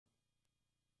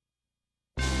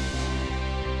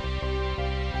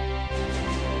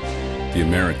The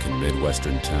American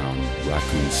Midwestern town,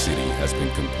 Raccoon City, has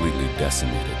been completely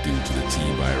decimated due to the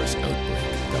T-virus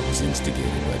outbreak that was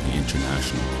instigated by the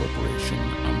international corporation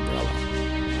Umbrella.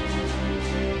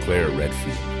 Claire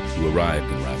Redfield, who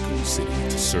arrived in Raccoon City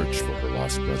to search for her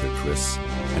lost brother Chris,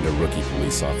 and a rookie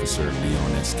police officer,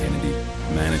 Leon S. Kennedy,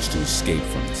 managed to escape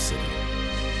from the city.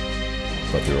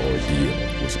 But their ordeal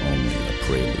was only a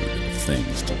prelude of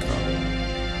things to come.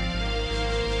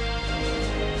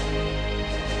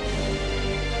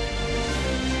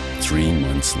 3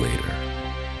 months later.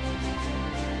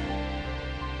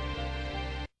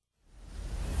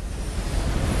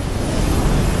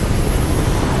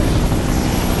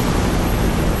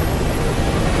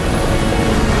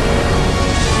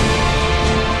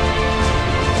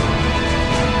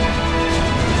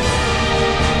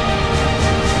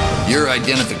 Your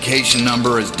identification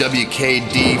number is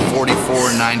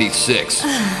WKD4496.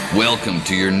 Welcome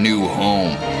to your new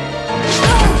home.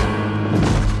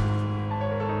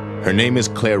 Her name is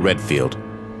Claire Redfield.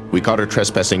 We caught her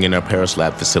trespassing in our Paris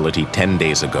lab facility 10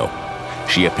 days ago.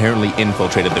 She apparently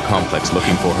infiltrated the complex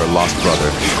looking for her lost brother,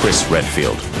 Chris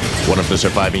Redfield, one of the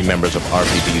surviving members of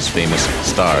RPD's famous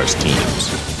STARS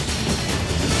teams.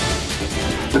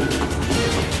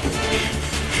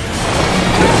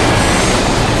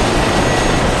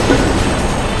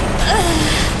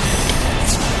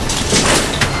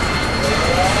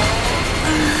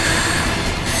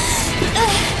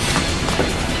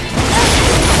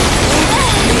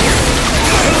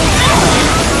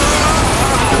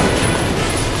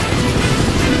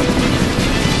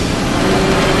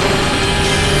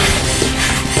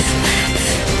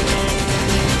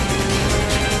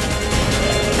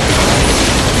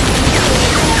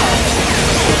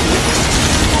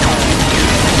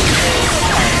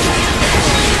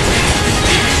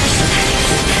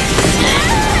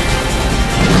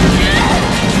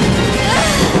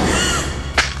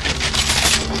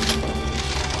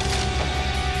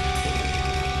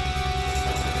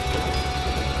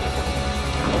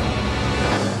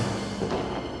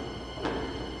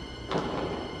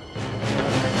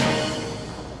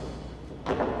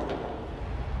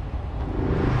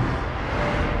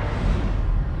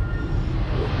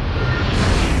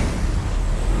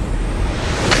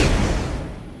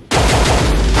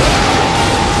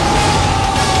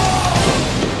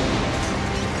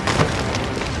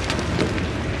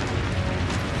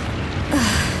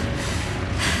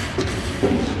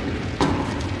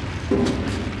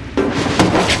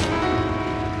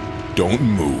 Don't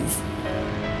move.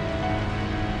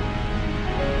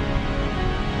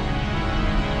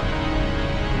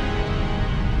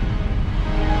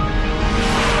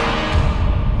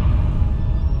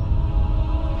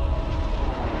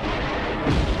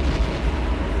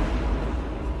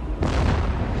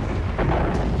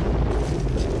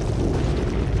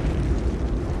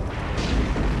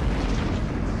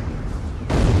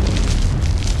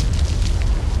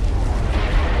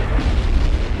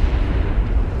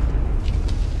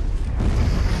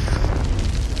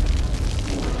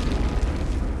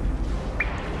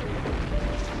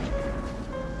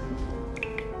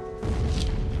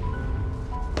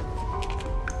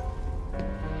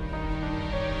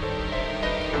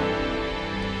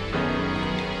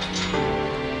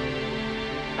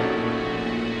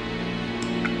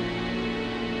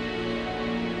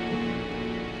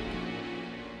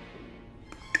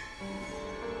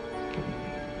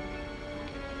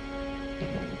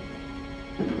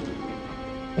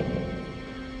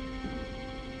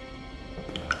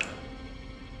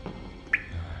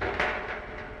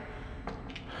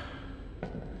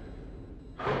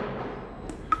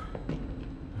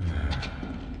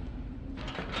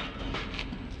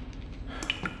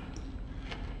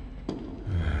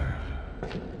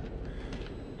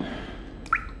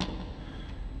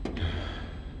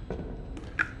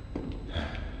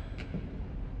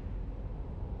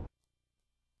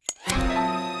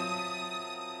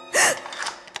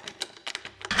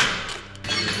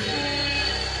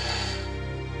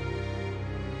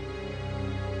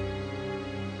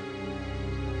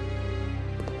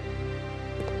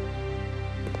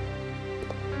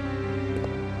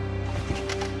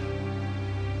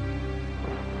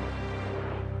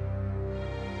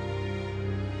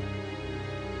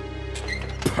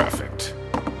 Perfect.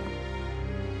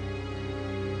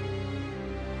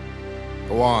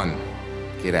 Go on.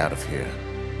 Get out of here.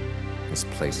 This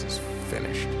place is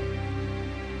finished.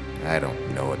 I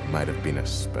don't know, it might have been a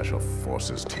special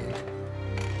forces team.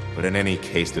 But in any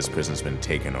case, this prison's been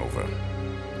taken over.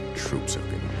 Troops have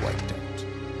been wiped out.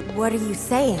 What are you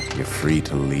saying? You're free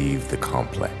to leave the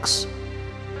complex.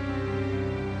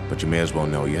 But you may as well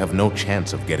know you have no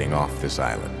chance of getting off this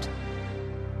island.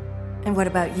 And what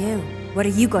about you? What are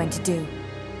you going to do?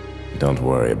 Don't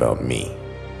worry about me.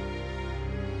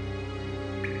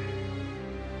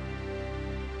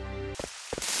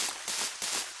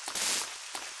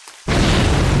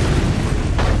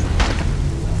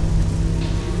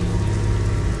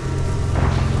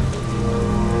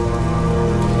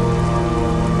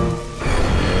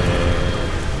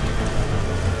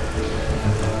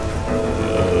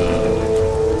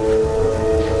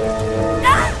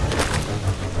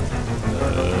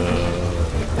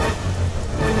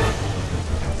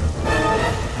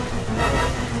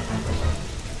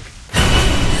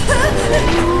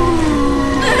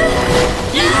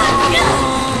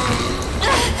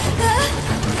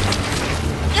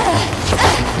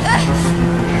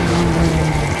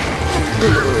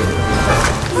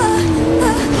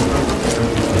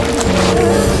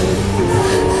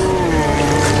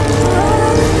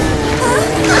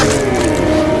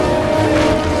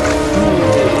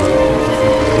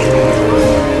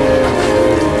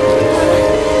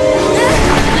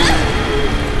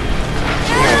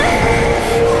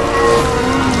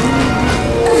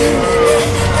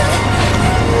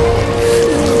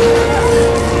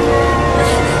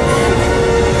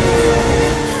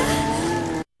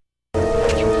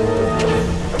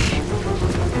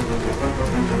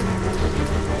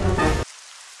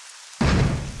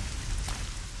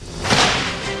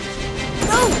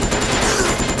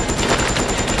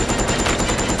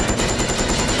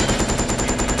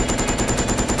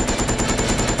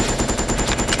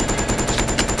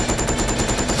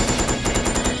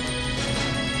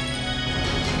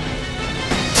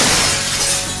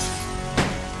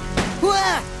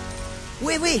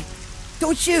 Wait!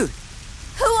 Don't shoot!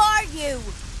 Who are you?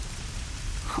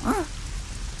 Huh?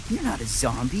 You're not a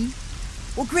zombie.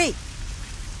 Well, great.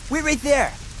 Wait right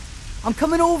there. I'm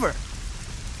coming over.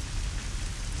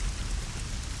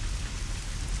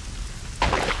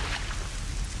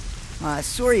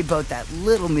 Sorry about that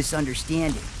little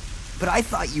misunderstanding, but I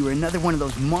thought you were another one of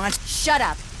those monsters. Shut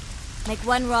up. Make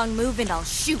one wrong move and I'll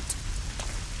shoot.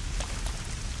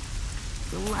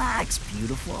 Relax,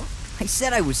 beautiful. I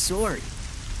said I was sorry.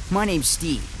 My name's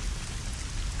Steve.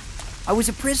 I was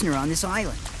a prisoner on this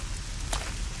island.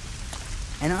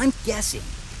 And I'm guessing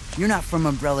you're not from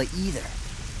Umbrella either.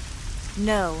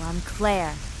 No, I'm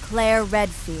Claire. Claire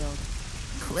Redfield.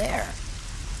 Claire?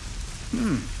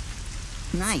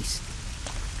 Nice.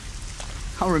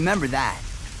 I'll remember that.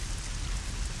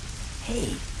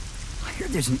 Hey, I heard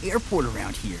there's an airport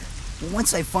around here. Well,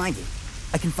 once I find it,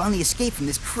 I can finally escape from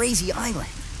this crazy island.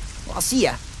 Well, I'll see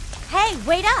ya. Hey,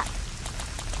 wait up!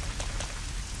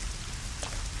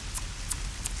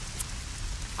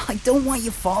 I don't want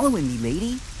you following me,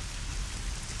 lady.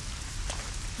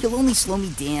 You'll only slow me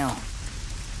down.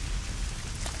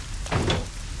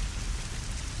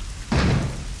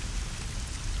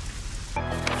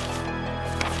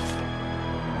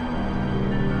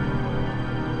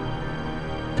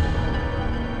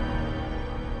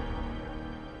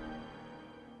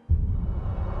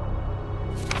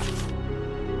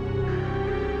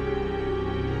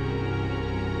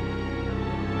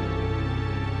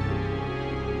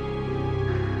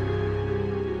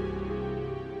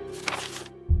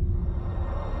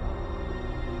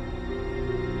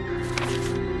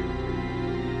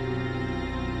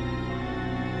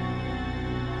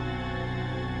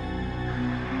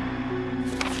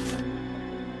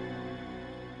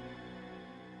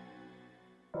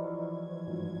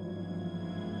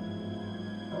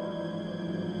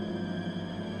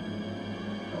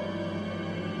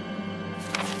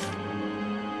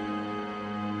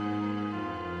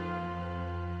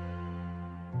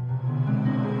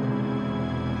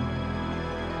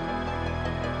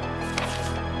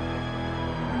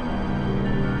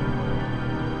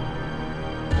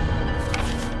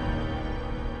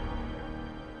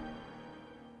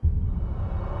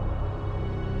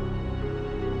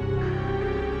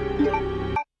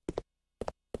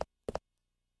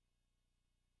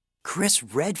 Chris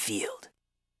Redfield.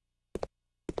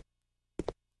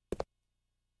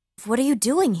 What are you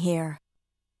doing here?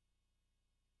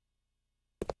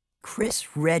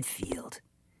 Chris Redfield.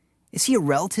 Is he a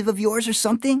relative of yours or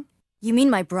something? You mean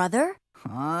my brother?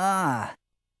 Ah,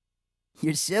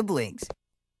 your siblings.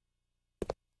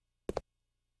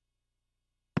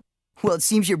 Well, it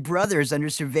seems your brother is under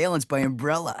surveillance by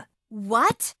Umbrella.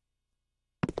 What?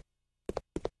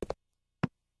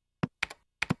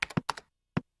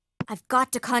 I've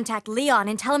got to contact Leon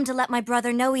and tell him to let my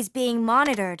brother know he's being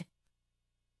monitored.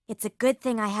 It's a good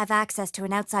thing I have access to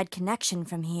an outside connection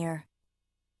from here.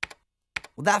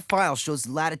 Well, that file shows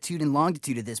the latitude and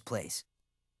longitude of this place.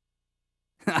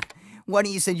 Why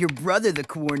don't you send your brother the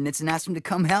coordinates and ask him to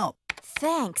come help?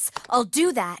 Thanks. I'll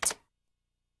do that.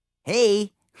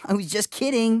 Hey, I was just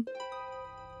kidding.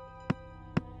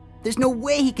 There's no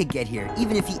way he could get here,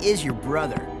 even if he is your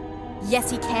brother.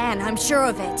 Yes, he can. I'm sure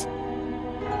of it.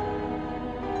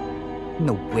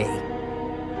 No way.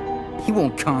 He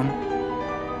won't come.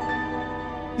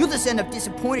 You'll just end up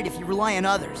disappointed if you rely on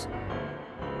others.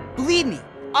 Believe me,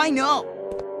 I know.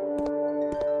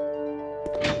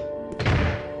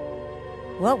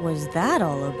 What was that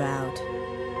all about?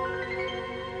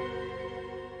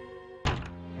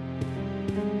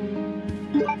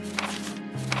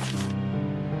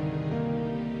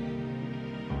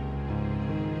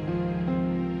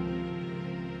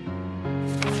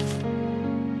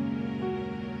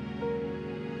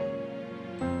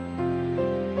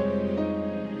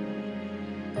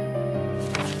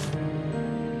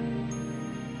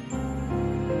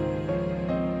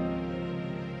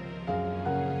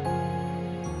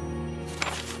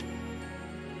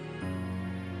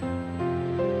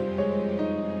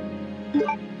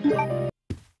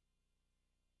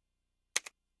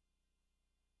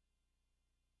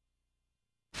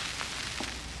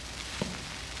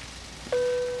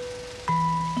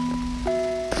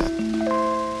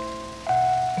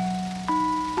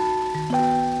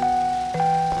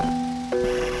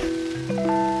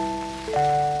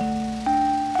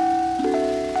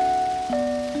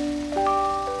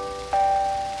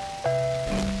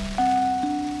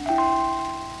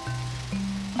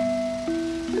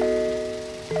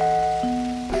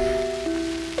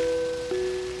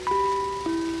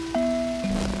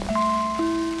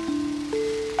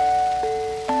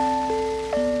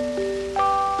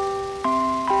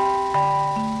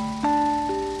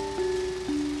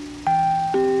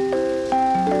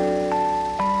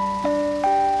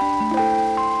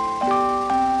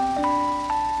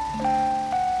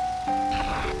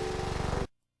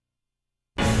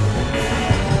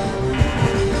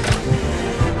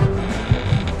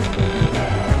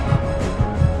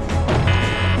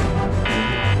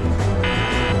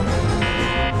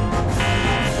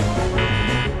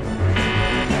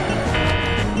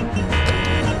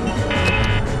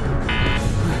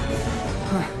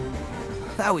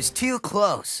 That was too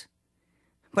close.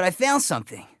 But I found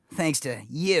something, thanks to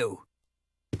you.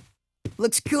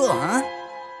 Looks cool, huh?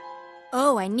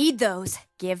 Oh, I need those.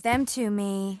 Give them to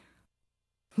me.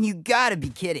 You gotta be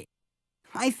kidding.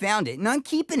 I found it and I'm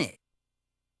keeping it.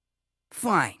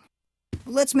 Fine.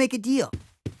 Let's make a deal.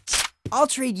 I'll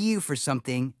trade you for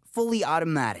something fully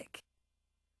automatic.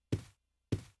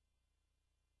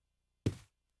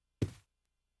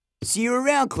 See you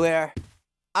around, Claire.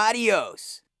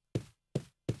 Adios.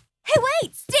 Hey,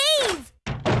 wait! Steve!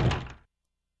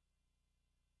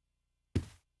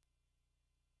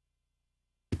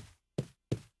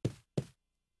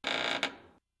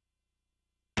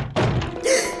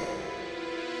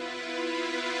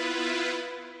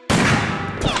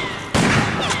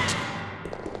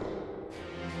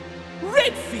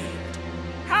 Redfield!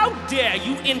 How dare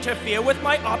you interfere with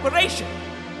my operation?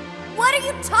 What are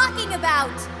you talking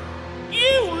about?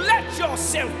 You let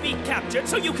yourself be captured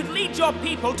so you can lead your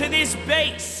people to this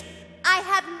base! I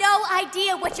have no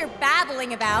idea what you're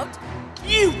babbling about.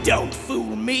 You don't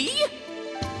fool me!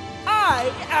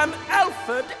 I am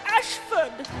Alfred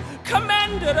Ashford,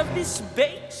 commander of this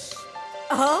base.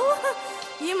 Oh?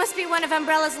 You must be one of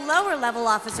Umbrella's lower-level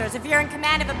officers if you're in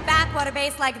command of a backwater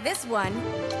base like this one.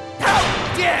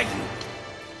 How dare you!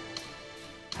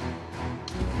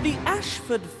 The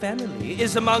Ashford family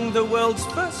is among the world's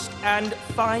first and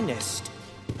finest.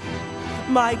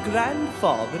 My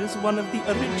grandfather is one of the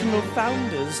original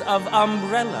founders of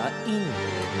Umbrella, Inc.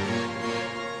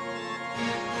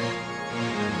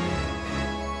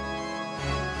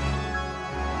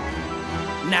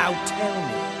 Now tell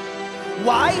me,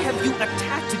 why have you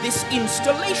attacked this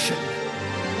installation?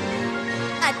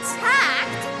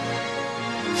 Attacked?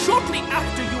 Shortly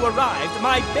after you arrived,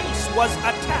 my base was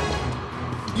attacked.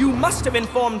 You must have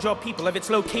informed your people of its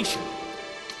location.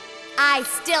 I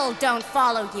still don't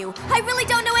follow you. I really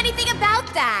don't know anything about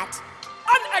that.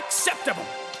 Unacceptable!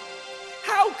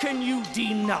 How can you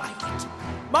deny it?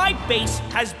 My base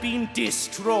has been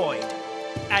destroyed.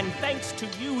 And thanks to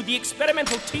you, the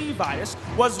experimental T-virus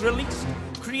was released,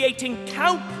 creating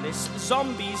countless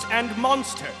zombies and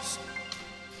monsters.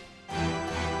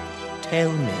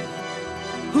 Tell me,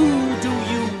 who do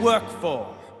you work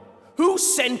for? Who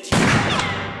sent you?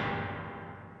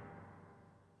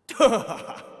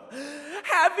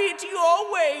 Have it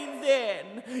your way,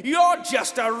 then. You're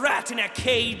just a rat in a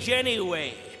cage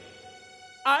anyway.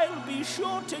 I'll be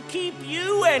sure to keep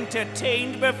you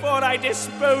entertained before I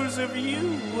dispose of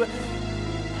you.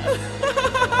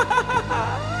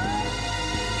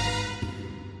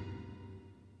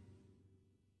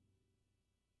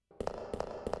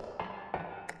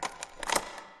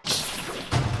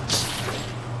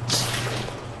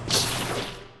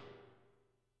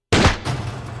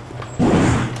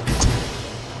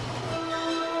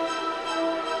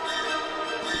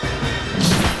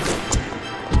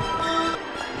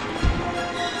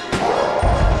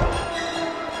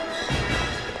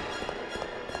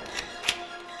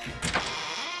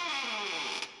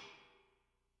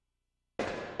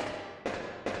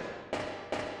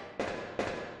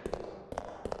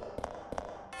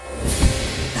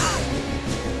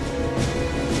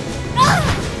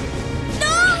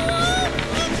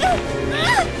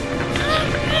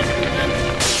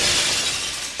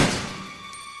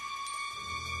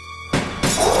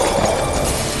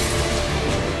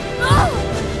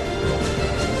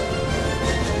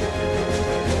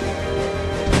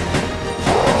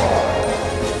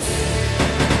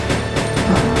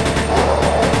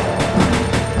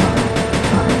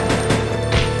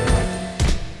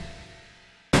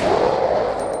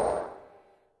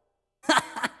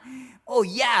 Oh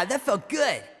yeah, that felt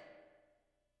good.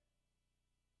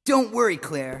 Don't worry,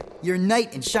 Claire. Your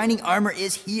knight in shining armor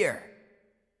is here.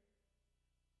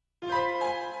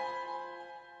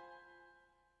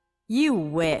 You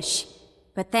wish.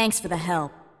 But thanks for the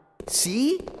help.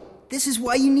 See? This is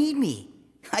why you need me.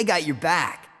 I got your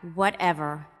back.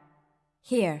 Whatever.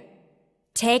 Here,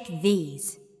 take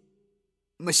these.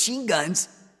 Machine guns?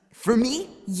 For me?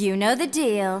 You know the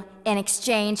deal, in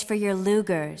exchange for your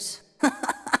Lugers.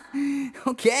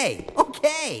 Okay,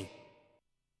 okay.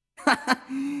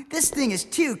 This thing is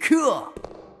too cool.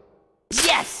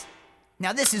 Yes!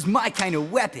 Now this is my kind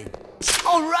of weapon.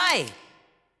 All right!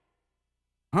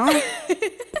 Huh?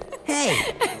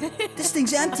 Hey, this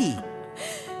thing's empty.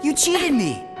 You cheated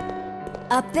me.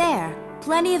 Up there,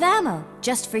 plenty of ammo,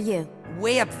 just for you.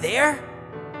 Way up there?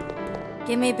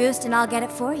 Give me a boost and I'll get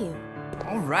it for you.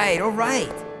 All right, all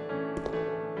right.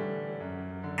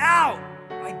 Ow!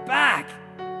 My back!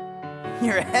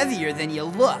 You're heavier than you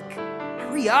look.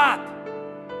 Hurry up!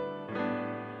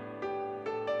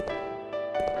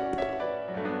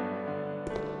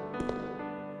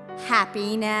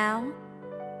 Happy now?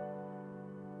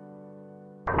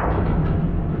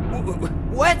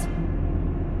 What?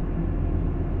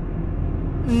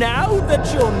 Now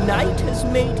that your knight has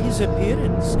made his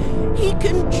appearance, he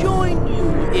can join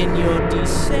you in your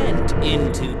descent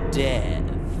into death.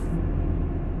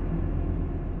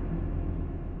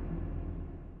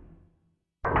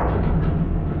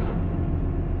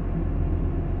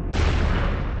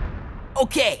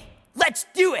 Okay, let's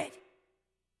do it!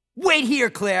 Wait here,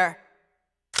 Claire.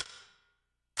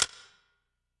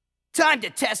 Time to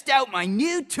test out my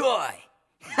new toy.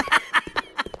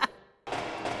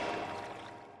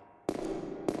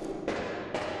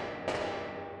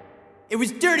 It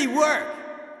was dirty work,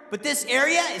 but this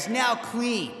area is now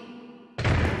clean.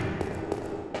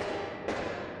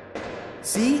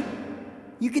 See?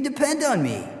 You can depend on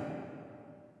me.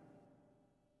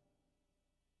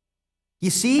 You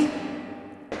see?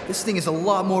 This thing is a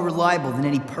lot more reliable than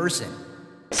any person.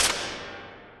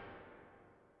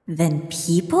 Than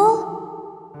people?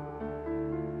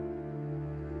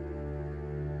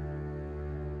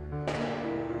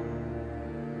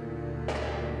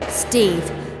 Steve,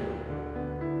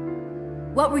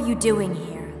 what were you doing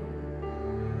here?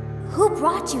 Who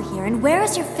brought you here and where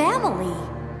is your family?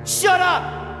 Shut up!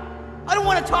 I don't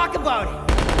want to talk about it!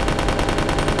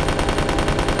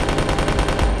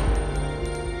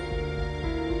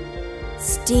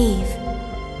 Steve.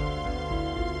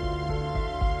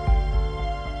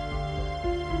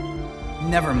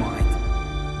 Never mind.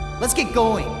 Let's get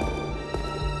going.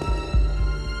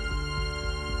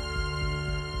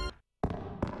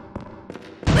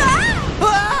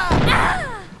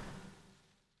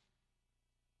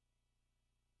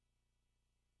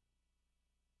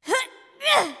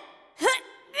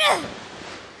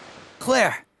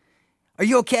 Claire, are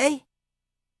you okay?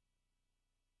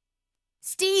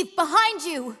 Steve, behind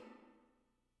you!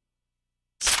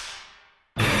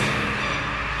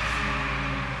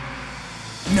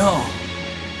 No.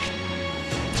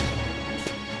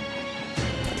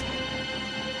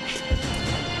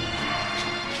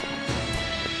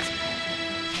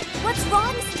 What's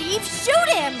wrong, Steve? Shoot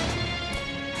him!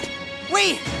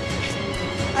 Wait!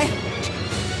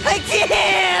 I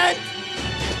can't!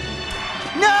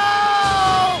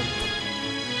 No!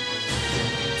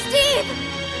 Steve!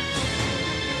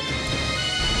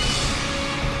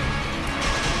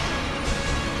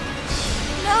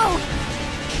 No!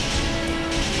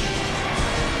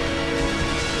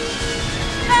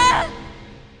 Ah!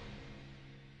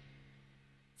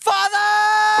 Father!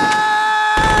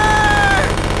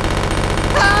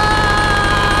 Ah!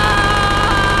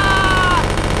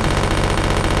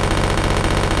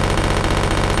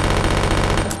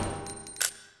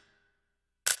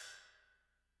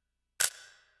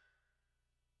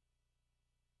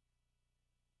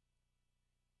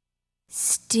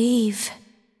 Steve.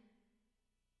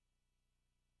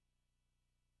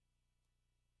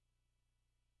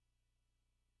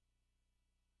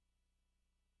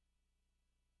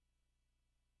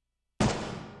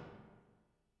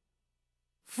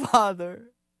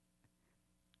 Father.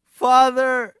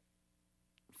 Father.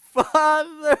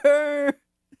 Father.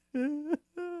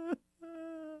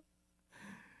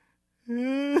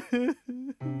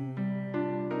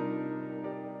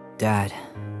 Dad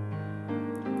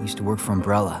used to work for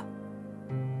Umbrella.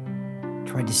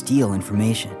 Tried to steal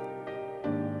information,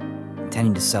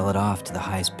 intending to sell it off to the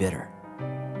highest bidder.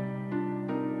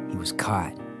 He was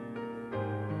caught.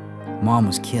 Mom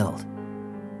was killed,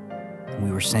 and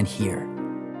we were sent here.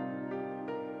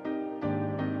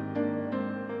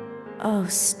 Oh,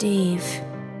 Steve.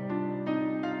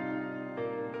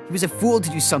 He was a fool to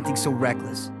do something so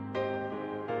reckless.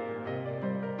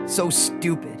 So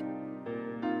stupid.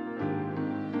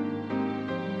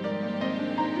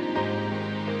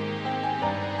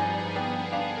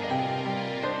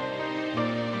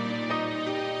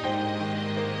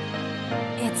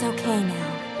 It's okay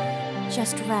now.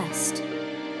 Just rest.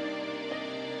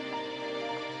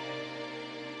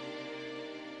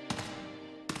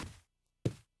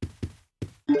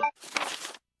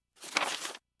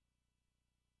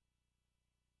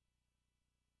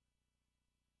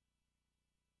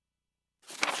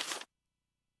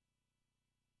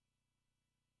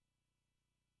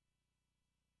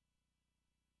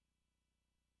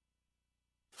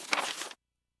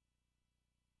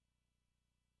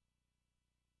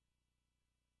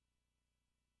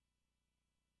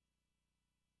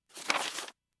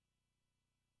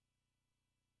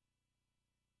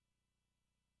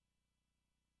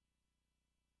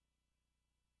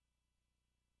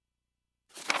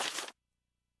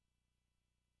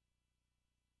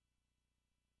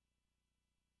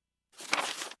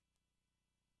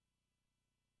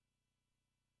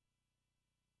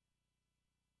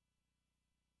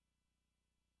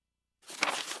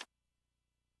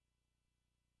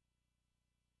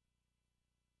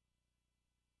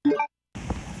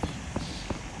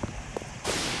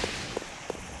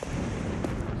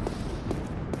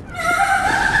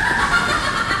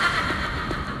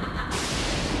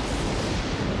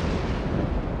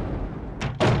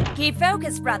 Keep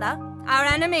focused, brother. Our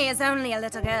enemy is only a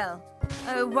little girl.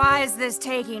 Oh, why is this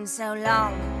taking so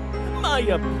long? My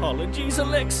apologies,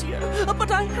 Alexia, but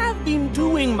I have been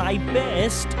doing my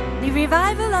best. The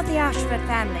revival of the Ashford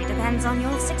family depends on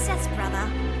your success,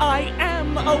 brother. I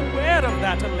am aware of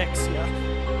that, Alexia.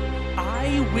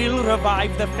 I will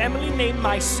revive the family name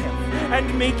myself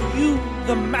and make you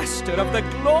the master of the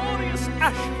glorious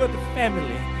Ashford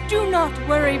family. Do not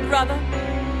worry, brother.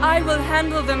 I will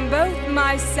handle them both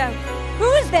myself.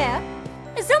 Who is there?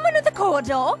 Is someone at the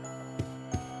corridor?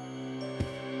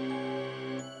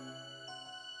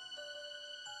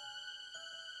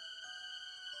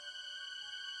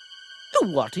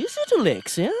 What is it,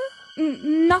 Alexia?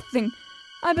 Nothing.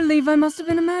 I believe I must have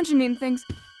been imagining things.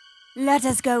 Let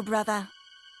us go, brother.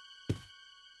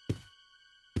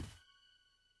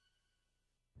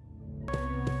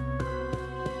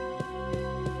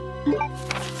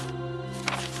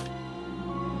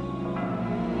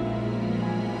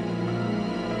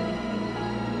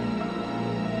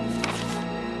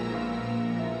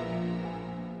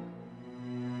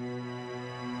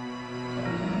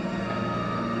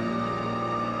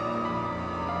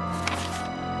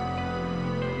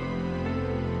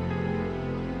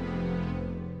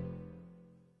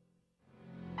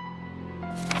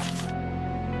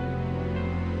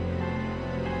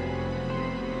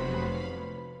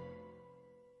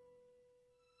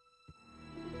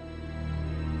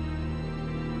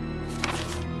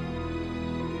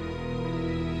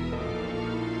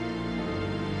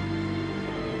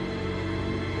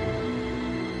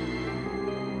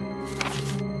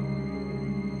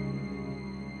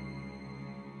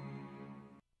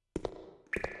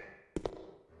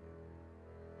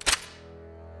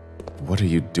 What are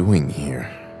you doing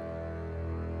here?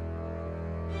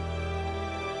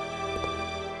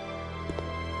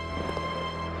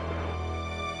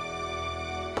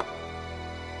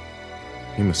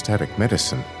 Hemostatic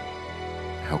medicine.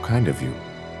 How kind of you.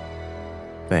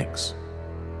 Thanks.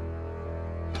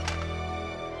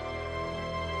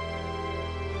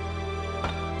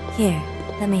 Here,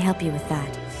 let me help you with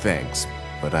that. Thanks,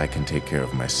 but I can take care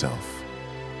of myself.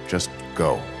 Just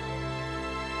go.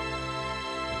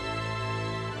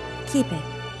 Keep it.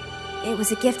 It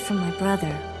was a gift from my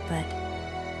brother, but...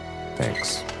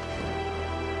 Thanks.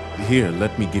 Here,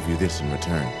 let me give you this in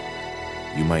return.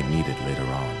 You might need it later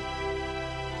on.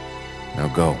 Now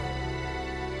go.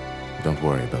 Don't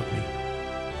worry about me.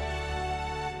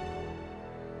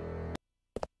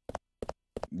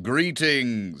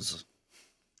 Greetings.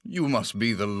 You must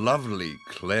be the lovely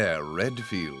Claire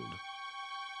Redfield.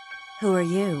 Who are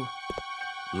you?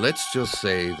 Let's just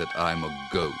say that I'm a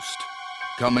ghost,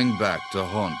 coming back to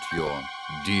haunt your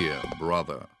dear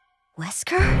brother.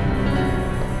 Wesker?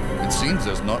 It seems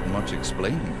there's not much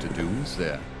explaining to do, is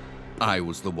there? I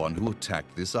was the one who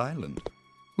attacked this island.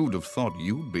 Who'd have thought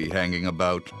you'd be hanging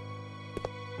about?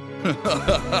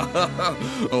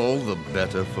 All the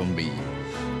better for me.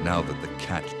 Now that the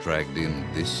cat dragged in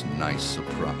this nice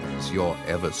surprise, your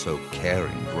ever so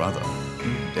caring brother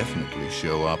will definitely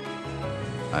show up.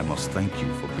 I must thank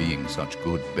you for being such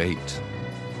good bait.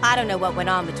 I don't know what went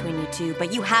on between you two,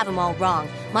 but you have him all wrong.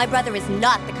 My brother is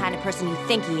not the kind of person you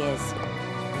think he is.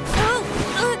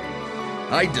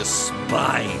 I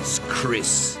despise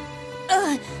Chris.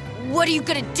 What are you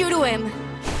gonna do to him?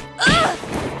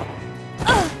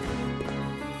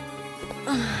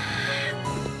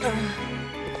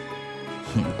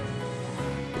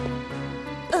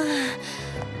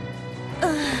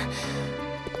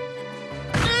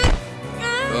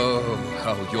 Oh,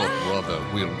 how your brother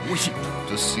will weep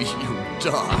to see you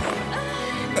die.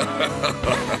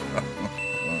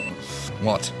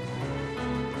 What?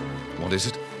 What is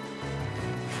it?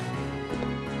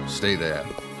 Stay there.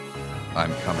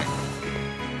 I'm coming.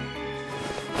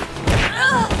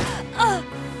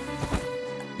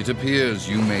 It appears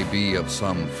you may be of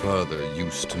some further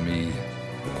use to me.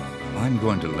 I'm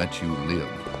going to let you live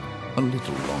a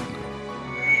little longer.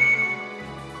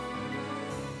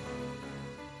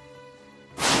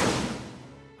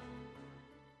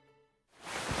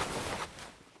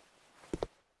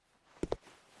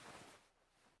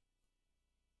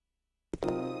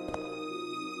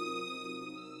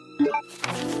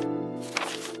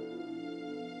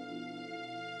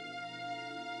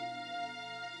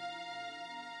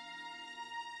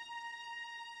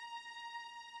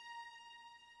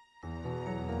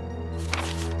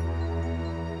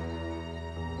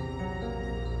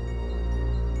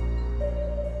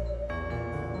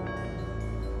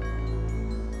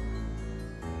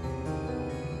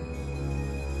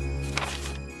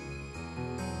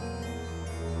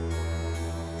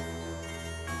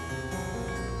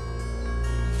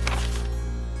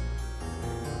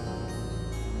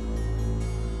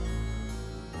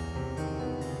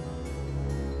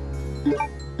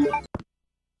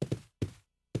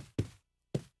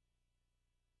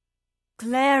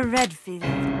 Claire Redfield,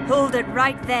 hold it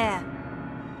right there.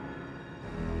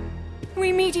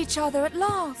 We meet each other at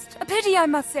last. A pity I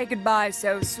must say goodbye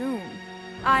so soon.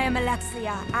 I am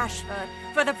Alexia Ashford.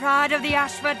 For the pride of the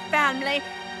Ashford family,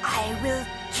 I will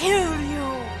kill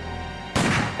you.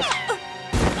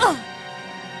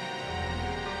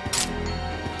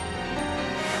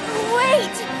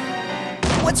 Wait!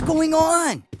 What's going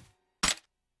on?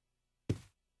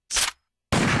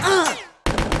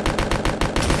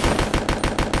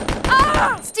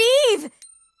 Steve!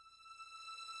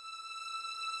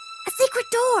 A secret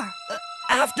door!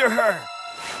 After her!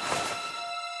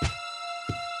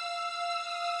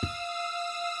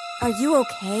 Are you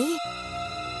okay?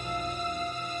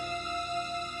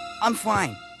 I'm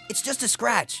fine. It's just a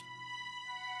scratch.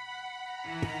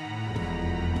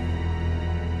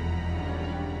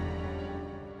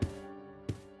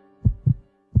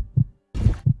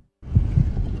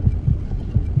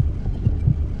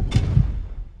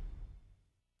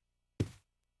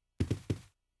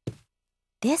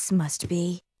 This must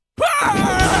be...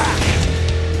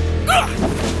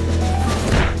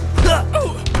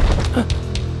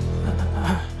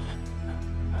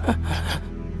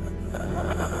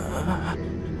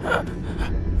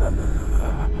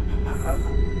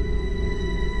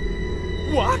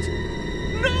 What?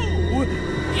 No!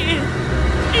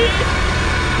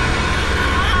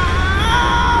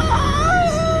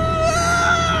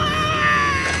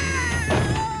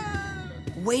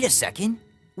 Wait a second.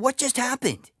 What just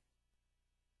happened?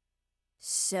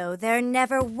 So there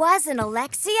never was an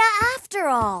Alexia after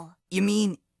all. You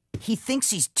mean he thinks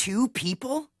he's two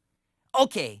people?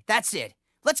 Okay, that's it.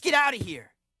 Let's get out of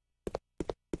here.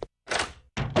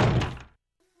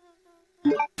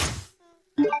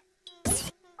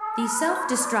 The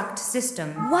self-destruct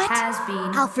system What? has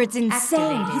been Alfred's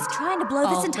insane. activated. He's trying to blow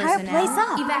All this entire personnel place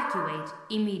up. Evacuate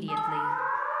immediately.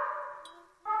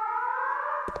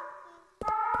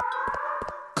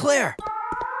 Claire!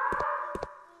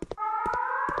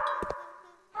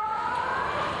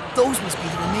 Those must be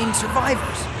the remaining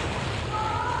survivors.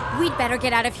 We'd better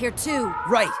get out of here too.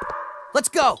 Right. Let's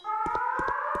go.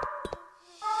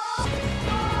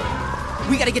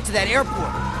 We gotta get to that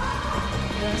airport.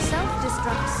 The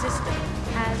self-destruct system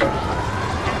has been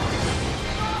activated.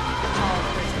 All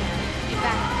personnel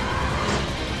evacuate.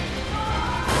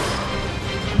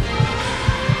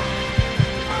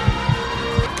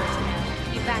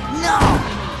 No!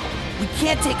 We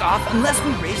can't take off unless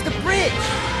we raise the bridge.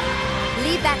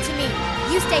 Leave that to me.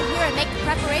 You stay here and make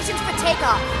preparations for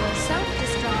takeoff. The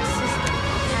self-destruct system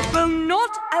has Will not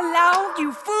allow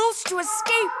you fools to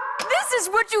escape. This is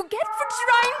what you get for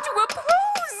trying to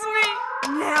oppose me.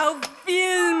 Now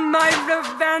feel my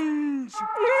revenge.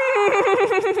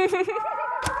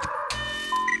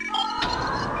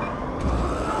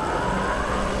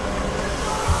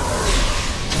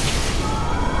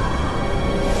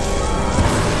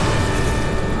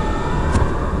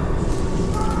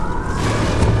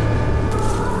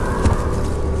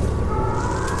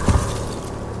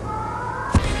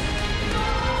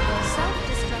 The self-destruct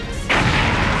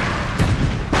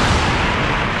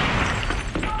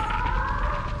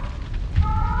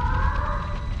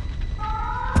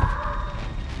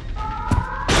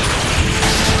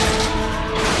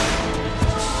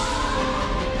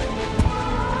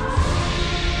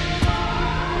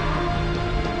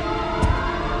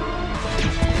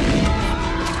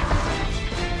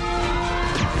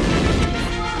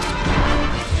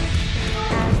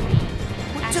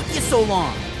so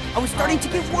long? I was starting to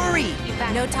get worried.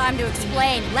 No time to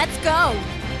explain. Let's go.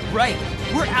 Right,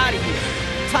 we're out of here.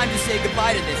 Time to say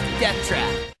goodbye to this death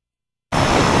trap.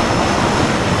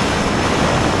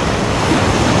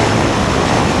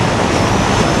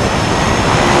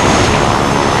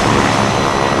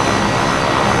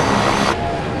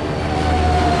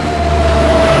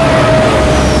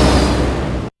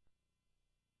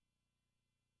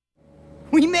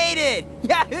 We made it!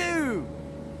 Yahoo!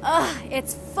 Ugh,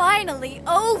 it's finally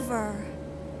over.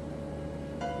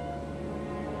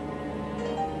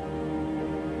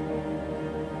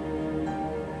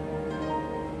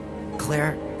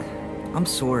 Claire, I'm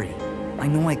sorry. I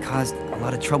know I caused a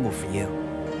lot of trouble for you.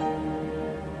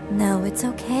 No, it's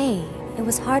okay. It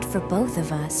was hard for both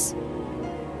of us.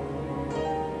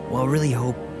 Well, I really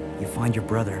hope you find your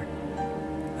brother.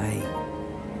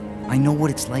 I know what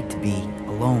it's like to be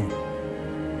alone.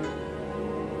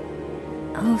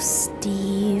 Oh,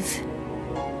 Steve.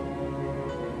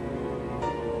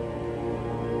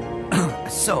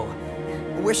 So,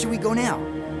 where should we go now?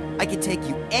 I can take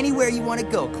you anywhere you want to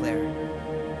go, Claire.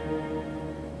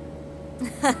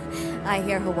 I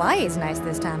hear Hawaii's nice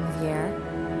this time of year.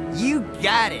 You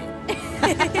got it!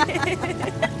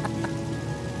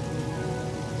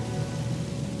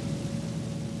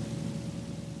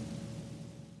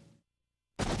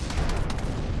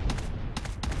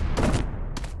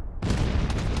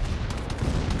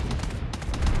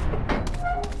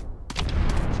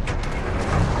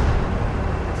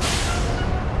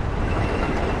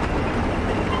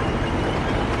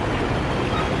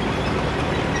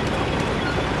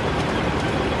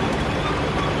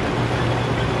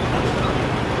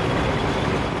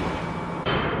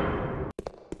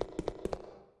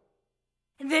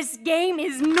 This game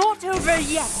is not over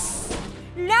yet.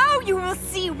 Now you will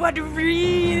see what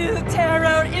real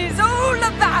terror is all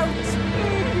about.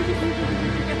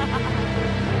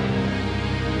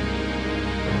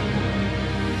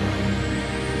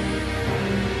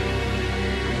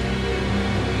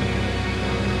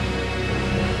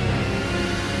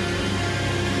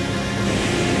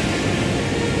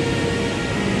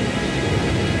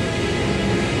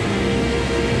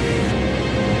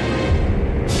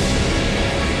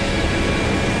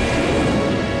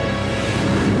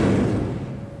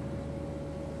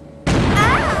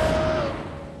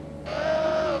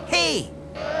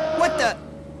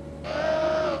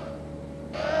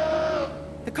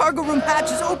 The cargo room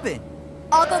hatch is open!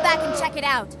 I'll go back and check it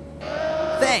out.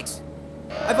 Thanks.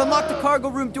 I've unlocked the cargo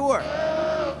room door.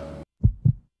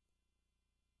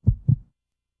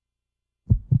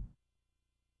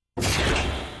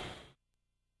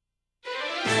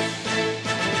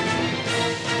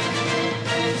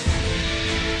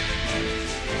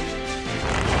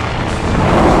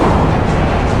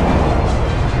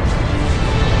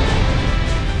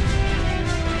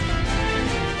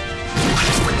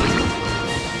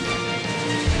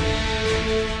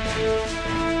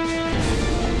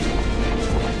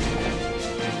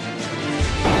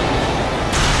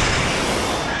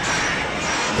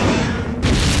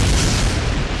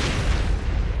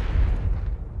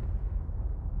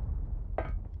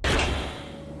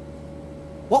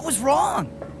 What was wrong?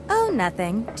 Oh,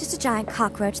 nothing. Just a giant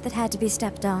cockroach that had to be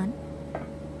stepped on.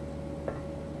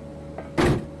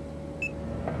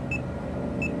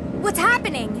 What's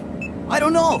happening? I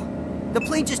don't know. The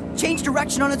plane just changed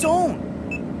direction on its own.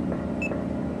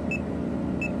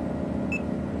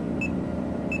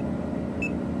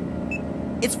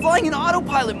 It's flying in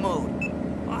autopilot mode.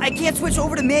 I can't switch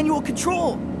over to manual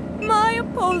control. My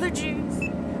apologies,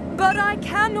 but I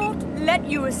cannot let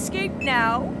you escape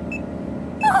now.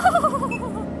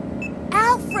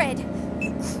 Alfred!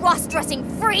 You cross-dressing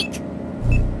freak!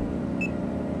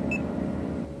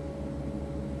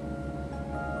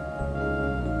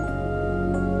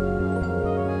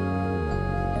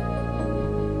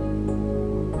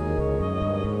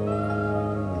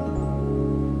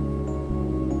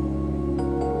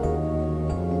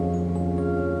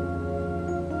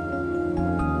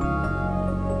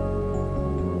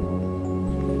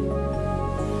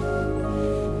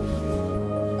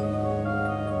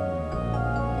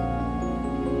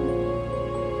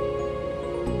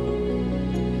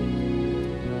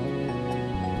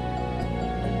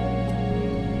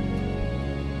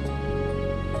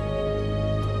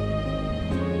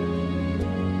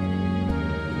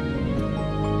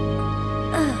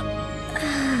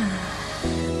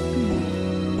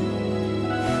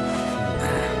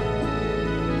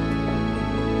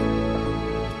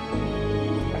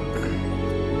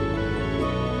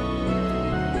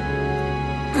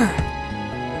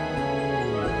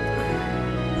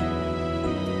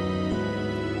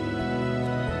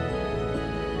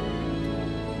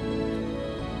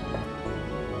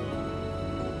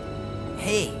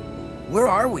 Hey, where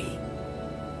are we?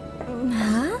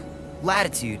 Huh?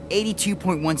 Latitude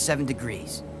 82.17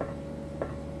 degrees.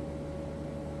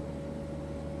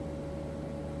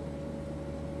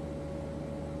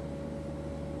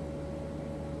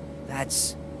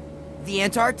 That's the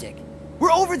Antarctic.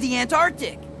 We're over the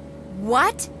Antarctic!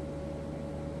 What?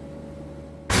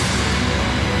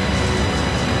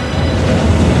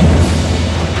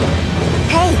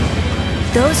 Hey!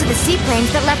 Those are the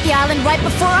seaplanes that left the island right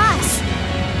before us!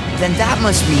 Then that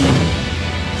must mean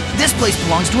this place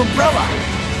belongs to Umbrella.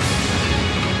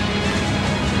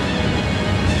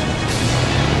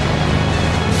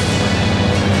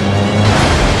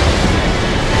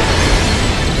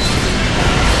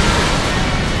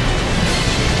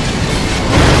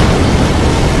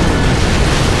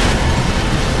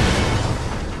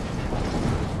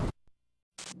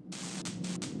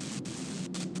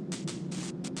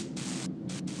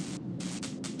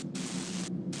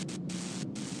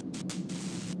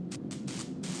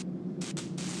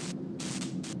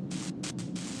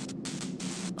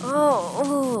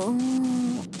 Oh.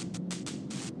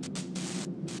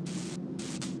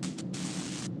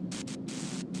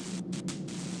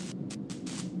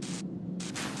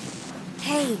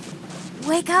 Hey,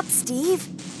 wake up, Steve.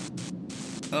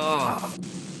 Oh.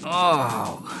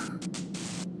 Oh.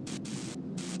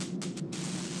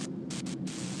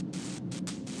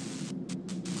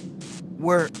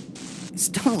 We're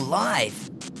still alive.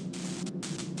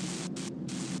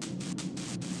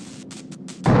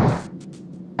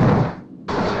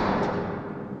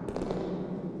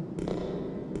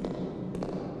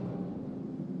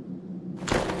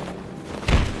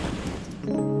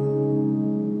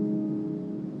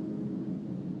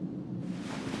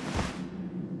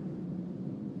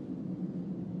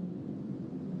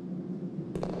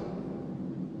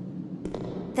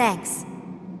 Thanks.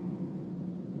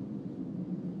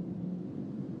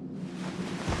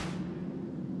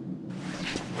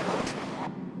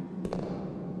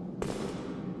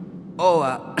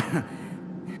 Oh,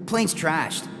 plane's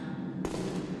trashed.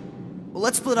 Well,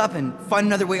 let's split up and find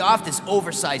another way off this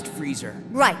oversized freezer.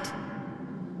 Right.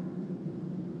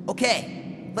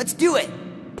 Okay, let's do it!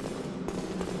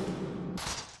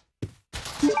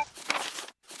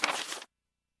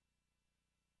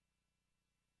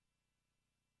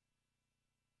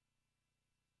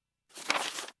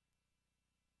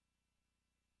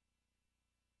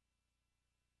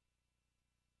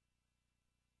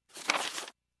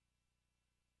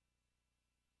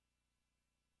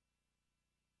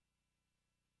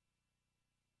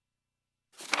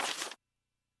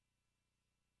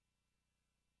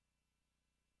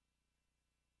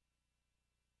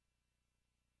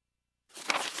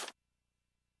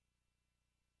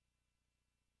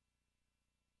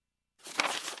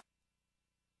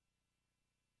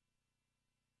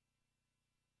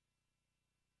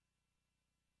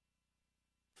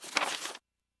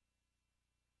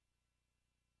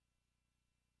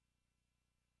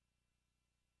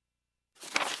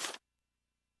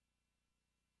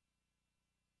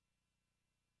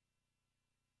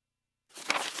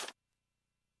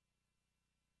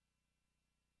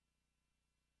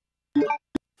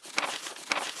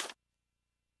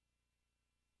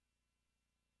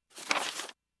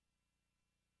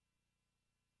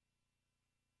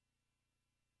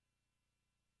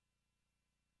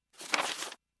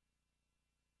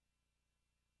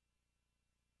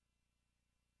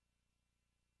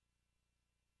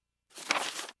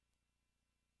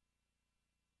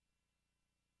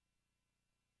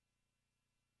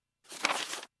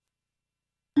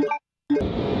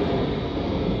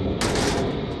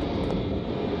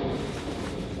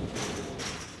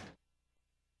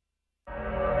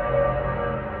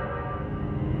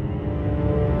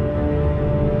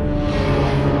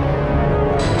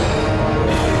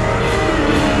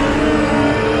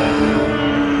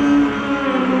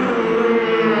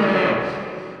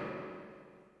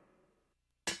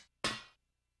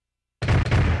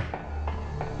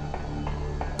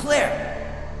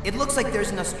 It looks like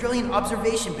there's an Australian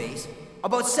observation base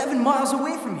about 7 miles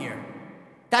away from here.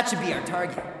 That should be our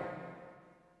target.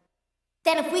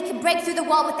 Then if we can break through the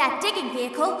wall with that digging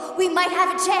vehicle, we might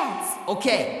have a chance.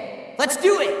 Okay, let's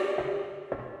do it!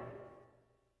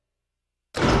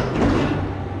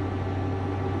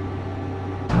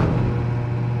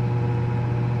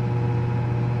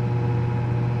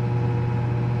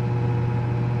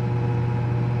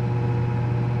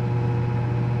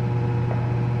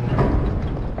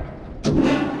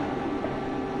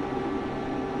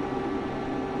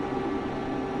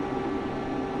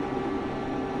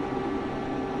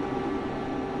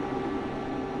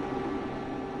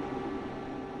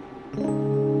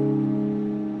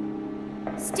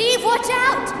 Steve, watch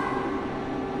out!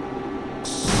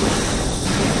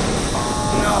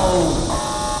 No!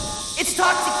 It's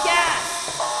toxic gas!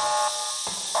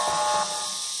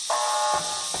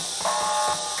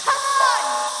 Come on!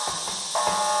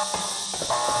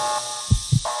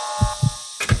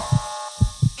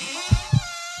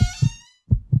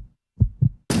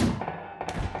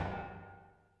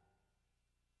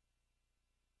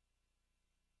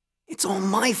 It's all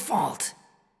my fault.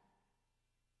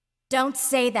 Don't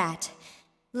say that.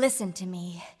 Listen to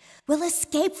me. We'll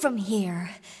escape from here.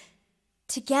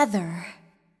 Together.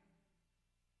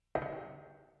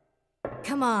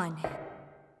 Come on.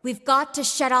 We've got to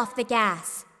shut off the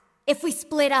gas. If we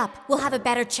split up, we'll have a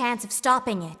better chance of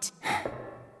stopping it.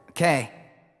 Okay.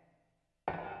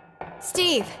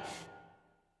 Steve!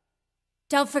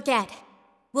 Don't forget.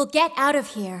 We'll get out of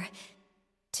here.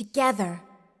 Together.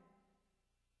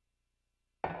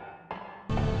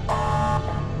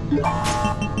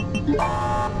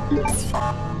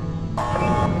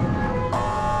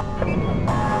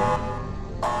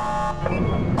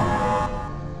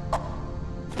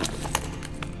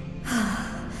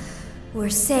 We're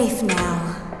safe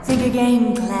now. Think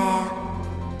again, Claire.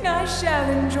 I shall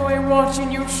enjoy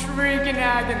watching you shriek in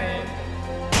agony.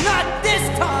 Not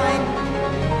this time!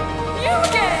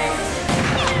 You get it!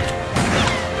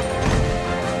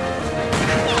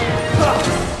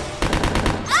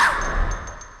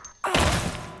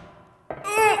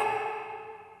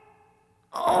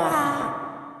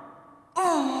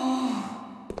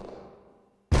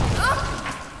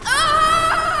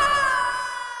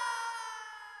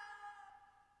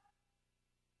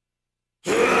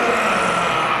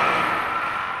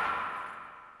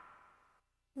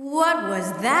 What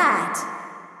was that?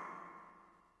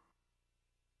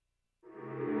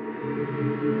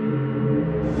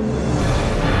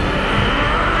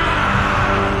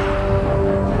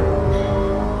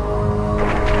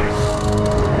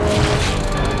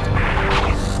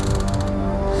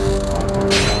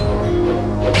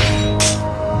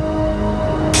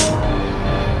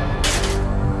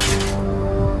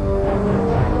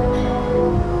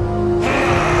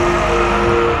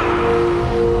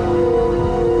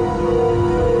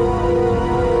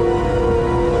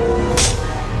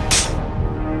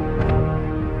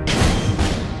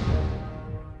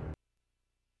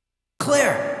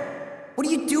 Claire! What are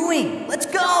you doing? Let's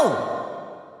go!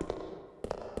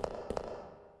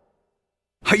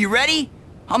 Are you ready?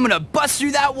 I'm gonna bust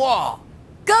through that wall!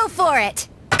 Go for it!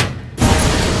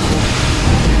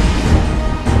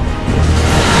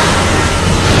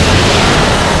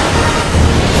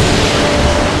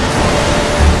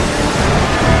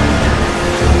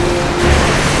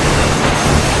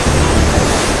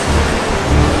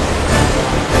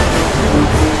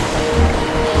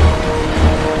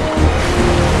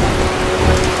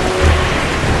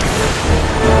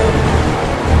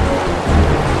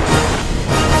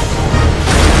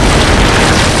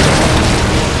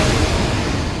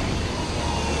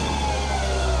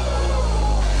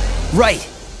 Right!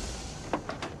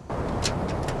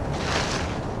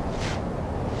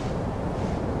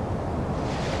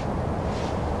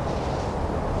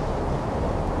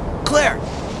 Claire!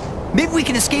 Maybe we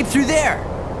can escape through there!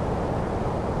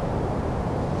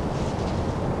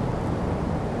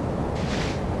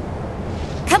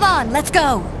 Come on, let's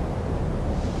go!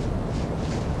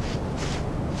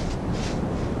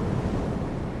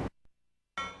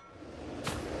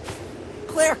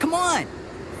 Claire, come on!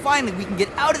 Finally, we can get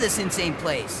out of this insane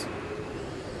place!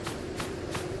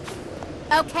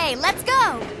 Okay, let's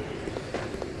go!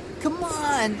 Come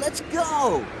on, let's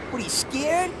go! What, are you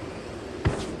scared?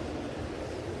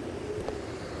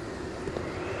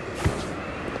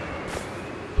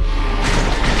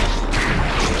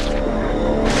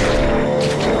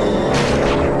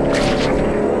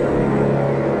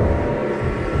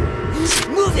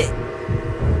 Move it!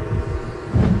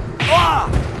 Ah!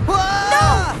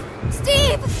 Ah!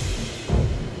 Steve!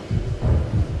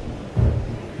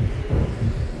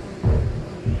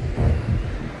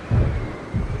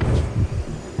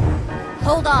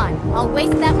 Hold on. I'll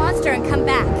waste that monster and come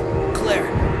back. Claire,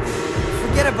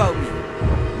 forget about me.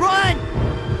 Run!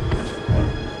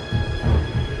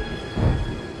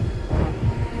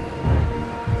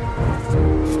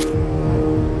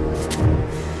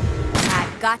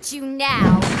 I've got you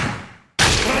now.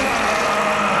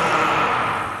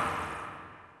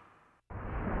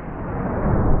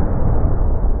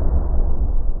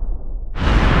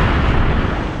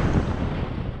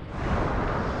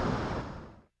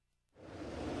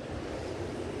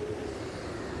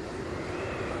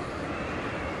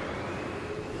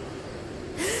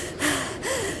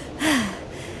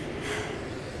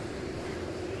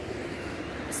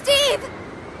 Leave!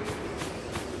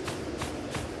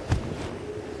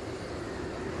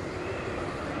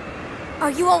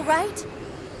 Are you all right?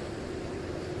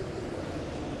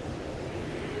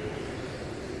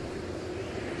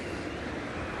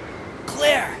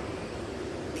 Claire!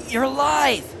 You're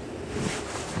alive!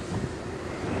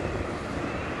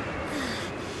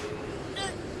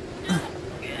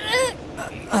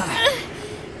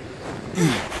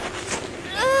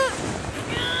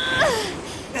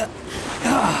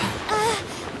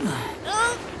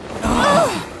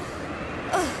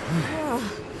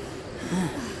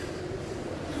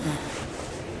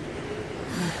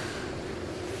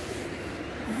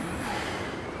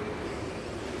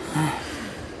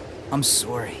 I'm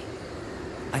sorry.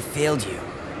 I failed you.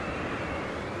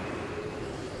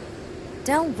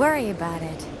 Don't worry about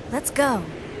it. Let's go.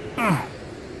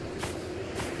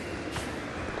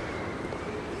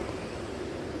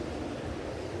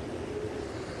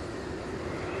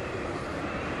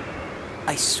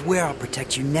 I swear I'll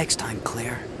protect you next time,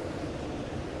 Claire.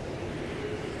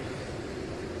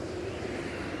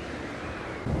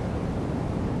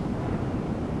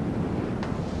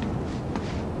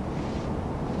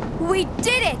 We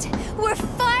did it! We're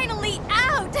finally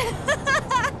out!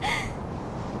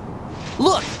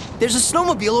 Look! There's a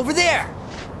snowmobile over there!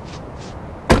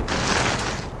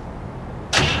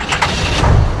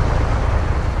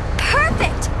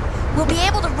 Perfect! We'll be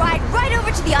able to ride right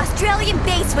over to the Australian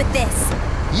base with this!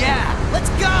 Yeah! Let's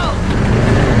go!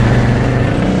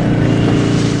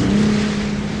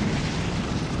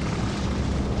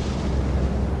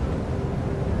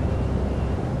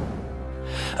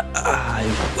 I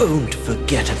won't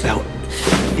forget about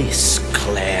this,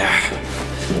 Claire.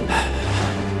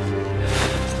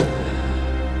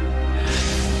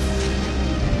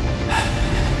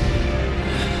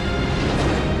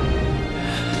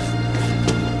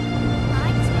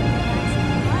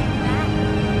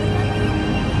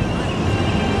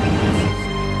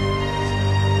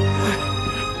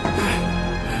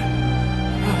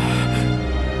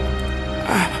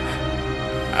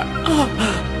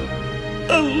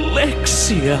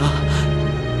 Alexia!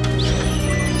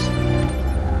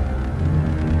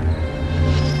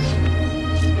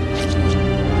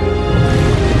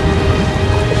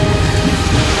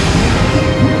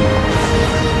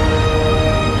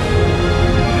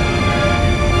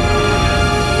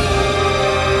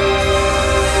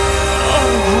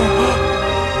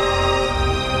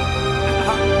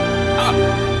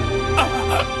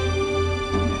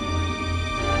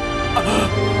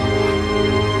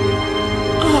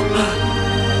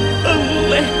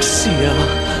 Alexia,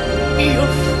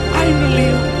 you're finally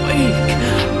awake.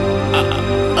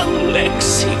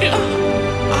 Alexia.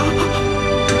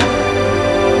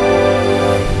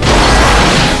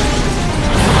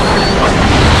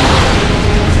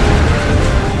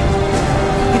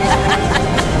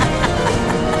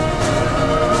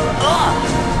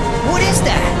 What is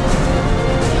that?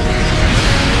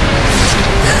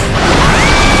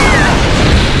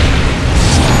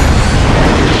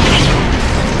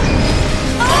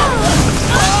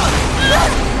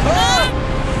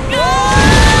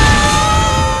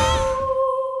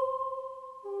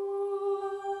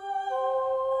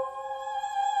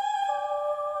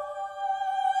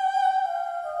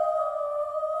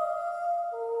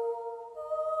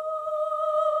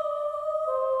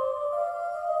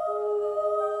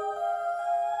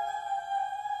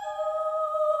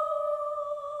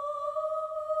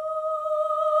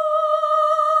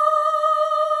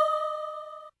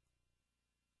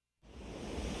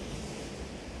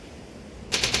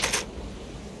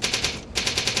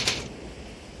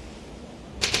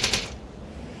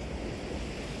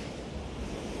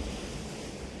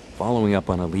 Following up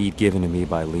on a lead given to me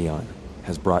by Leon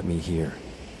has brought me here.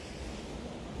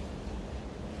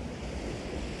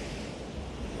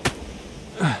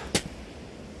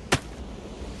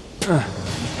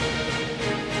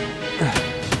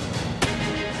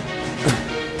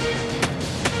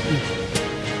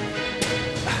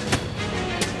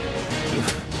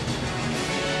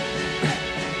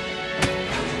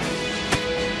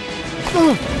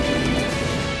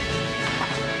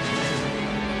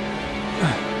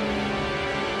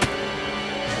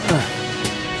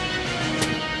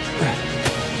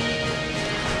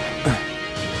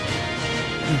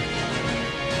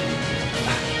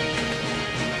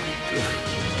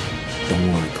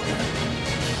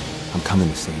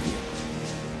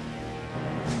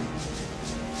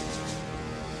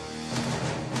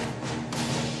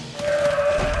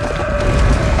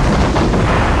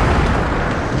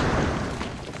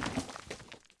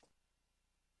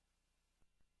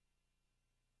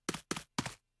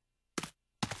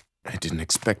 I didn't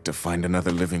expect to find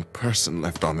another living person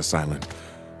left on this island.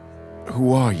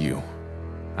 Who are you?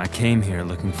 I came here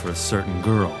looking for a certain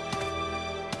girl.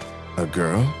 A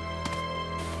girl?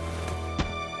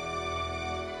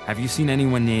 Have you seen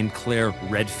anyone named Claire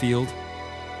Redfield?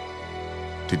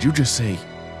 Did you just say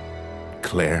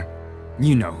Claire?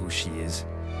 You know who she is,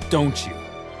 don't you?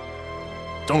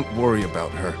 Don't worry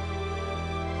about her.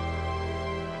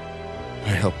 I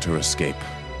helped her escape.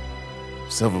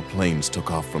 Several planes took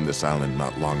off from this island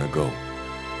not long ago.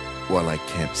 While I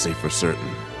can't say for certain,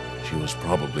 she was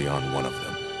probably on one of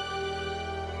them.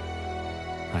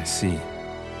 I see.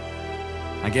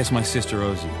 I guess my sister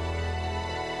owes you.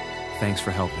 Thanks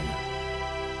for helping.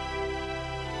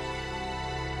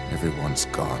 Everyone's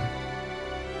gone.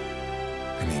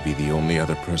 I may be the only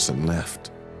other person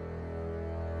left.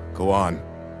 Go on.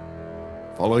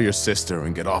 Follow your sister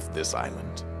and get off this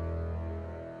island.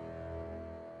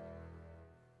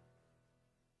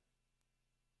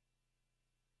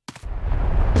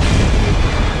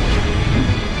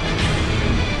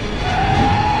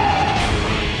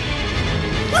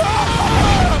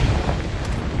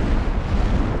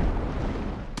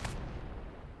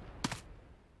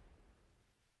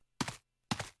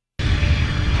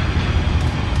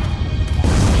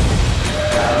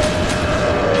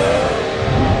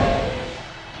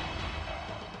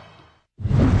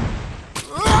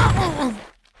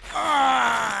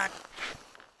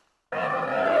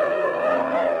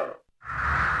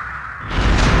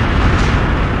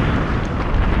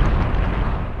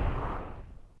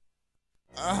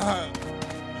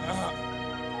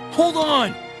 Hold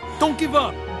on! Don't give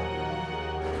up!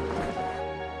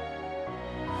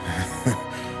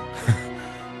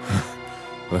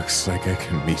 Looks like I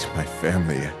can meet my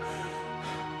family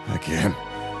again.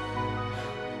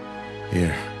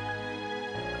 Here.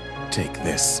 Take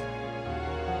this.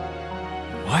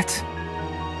 What?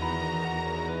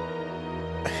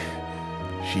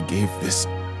 She gave this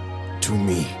to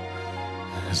me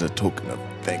as a token of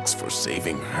thanks for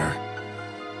saving her.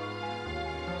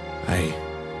 I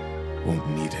won't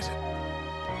need it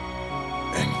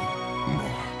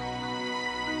anymore.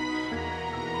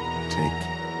 Take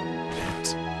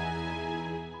it.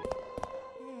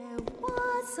 There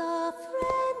was a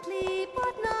friendly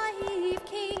but naive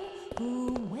king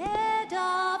who wed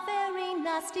a very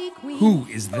nasty queen. Who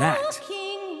is that? The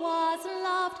king was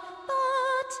loved,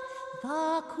 but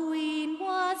the queen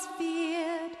was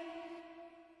feared.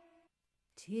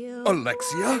 Till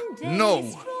Alexia? one day No!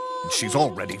 strong She's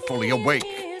already fully awake.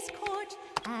 his court,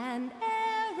 an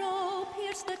arrow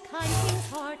pierced the kind king's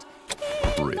heart.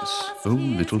 He Chris, lost oh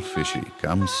his little life, fishy,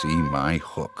 come see my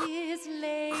hook. his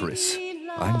lady Chris,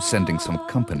 I'm sending some love.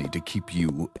 company to keep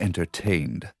you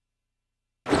entertained.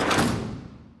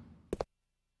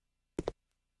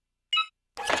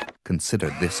 Consider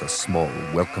this a small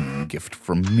welcoming gift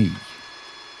from me.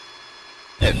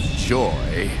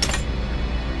 Enjoy.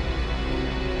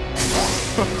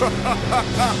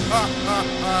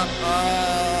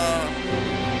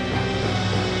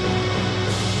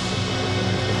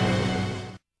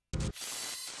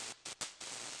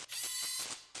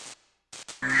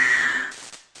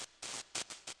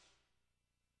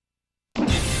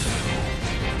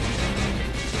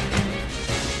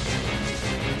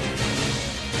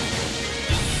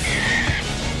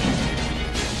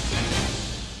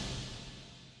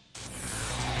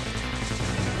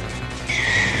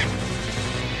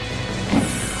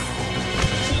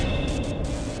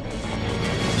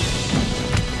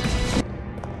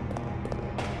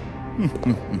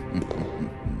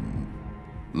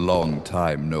 Long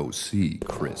time no see,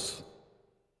 Chris.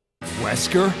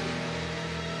 Wesker?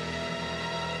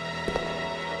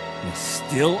 He's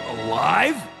still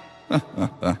alive?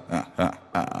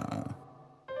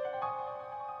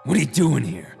 What are you doing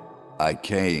here? I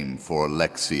came for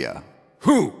Alexia.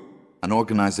 Who? An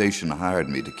organization hired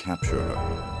me to capture her.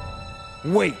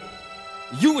 Wait,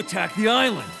 you attacked the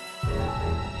island!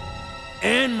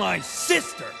 And my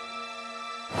sister!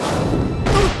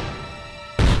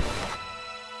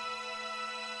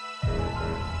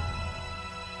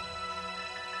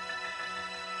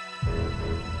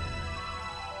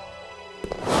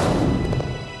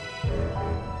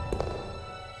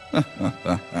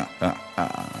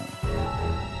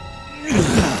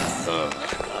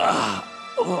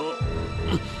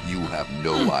 You have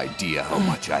no idea how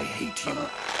much I hate you.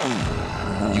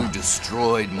 You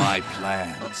destroyed my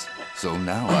plans. So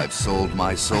now I've sold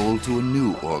my soul to a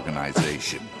new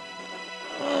organization.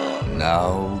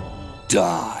 Now,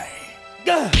 die.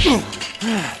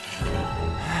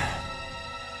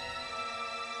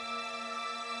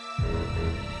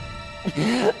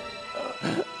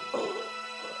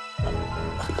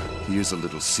 Here's a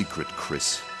little secret,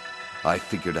 Chris. I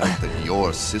figured out that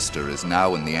your sister is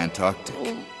now in the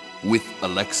Antarctic with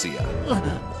Alexia.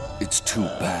 It's too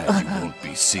bad you won't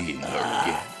be seeing her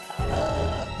again.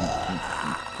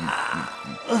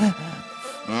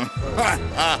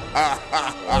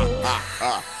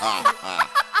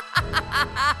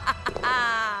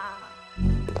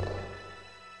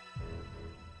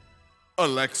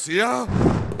 Alexia?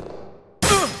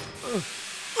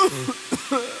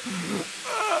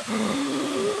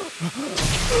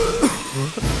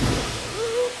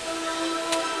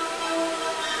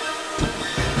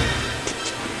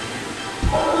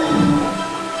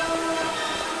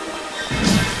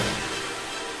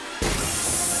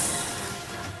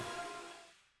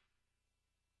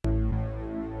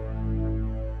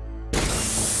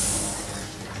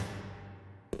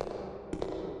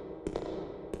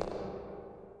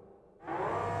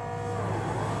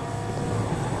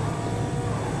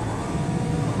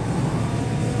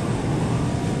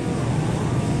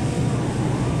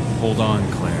 Hold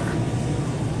on, Claire.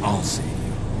 I'll save you.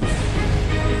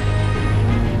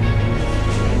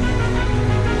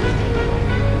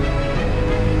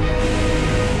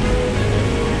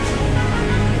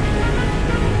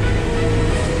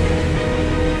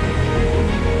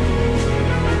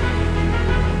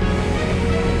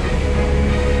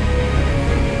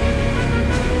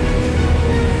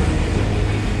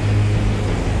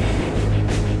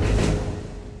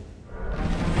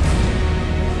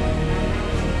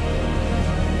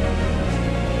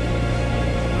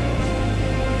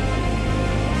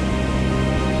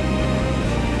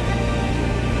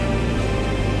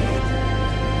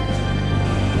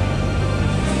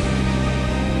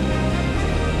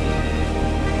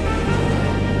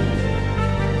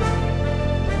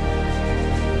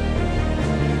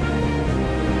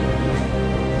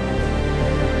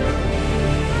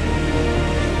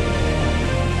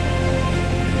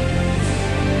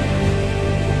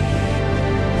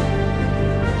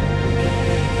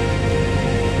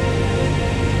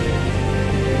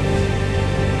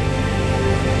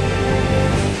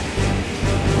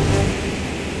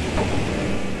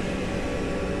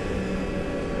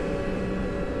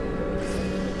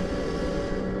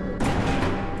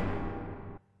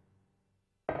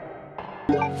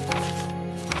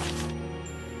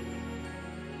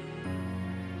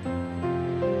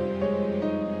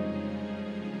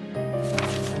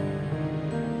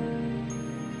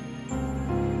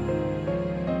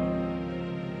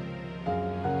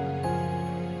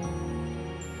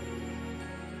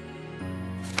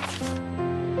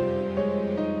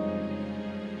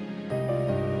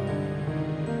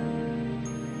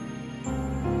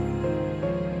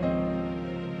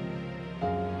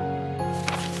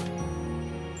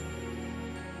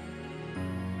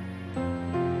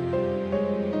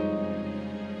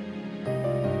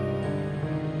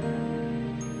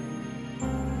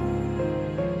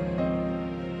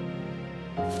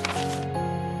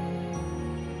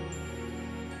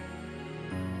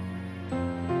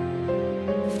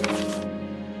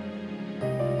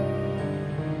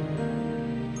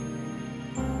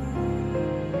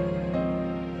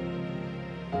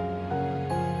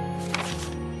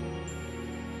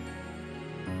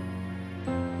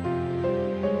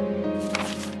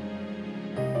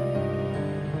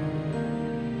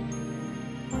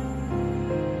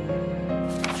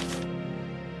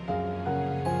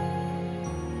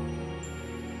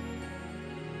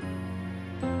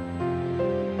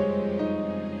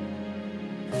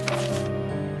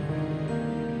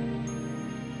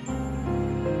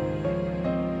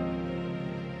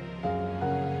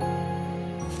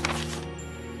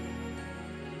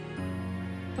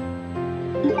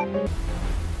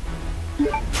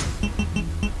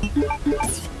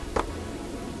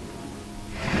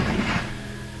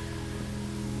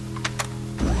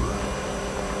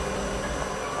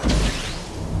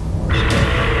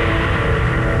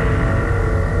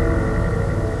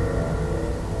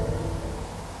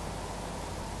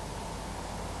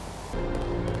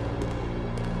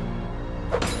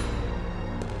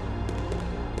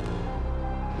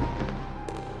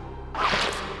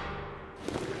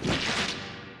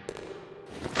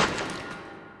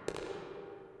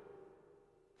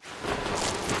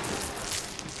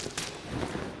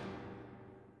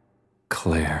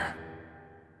 Claire.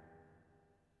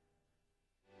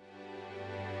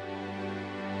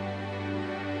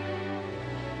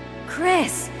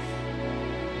 Chris!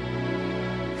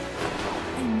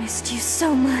 I missed you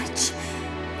so much.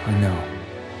 I know.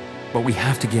 But we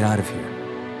have to get out of here.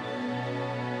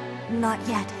 Not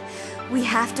yet. We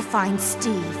have to find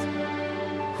Steve.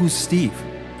 Who's Steve?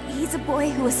 He's a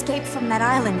boy who escaped from that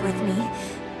island with me.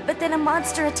 But then a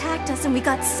monster attacked us and we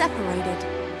got separated.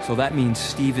 So that means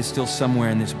Steve is still somewhere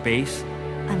in this base?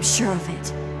 I'm sure of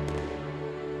it.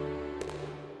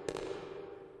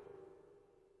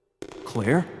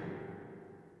 Claire?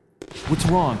 What's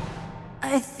wrong?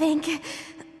 I think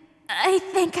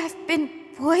I've been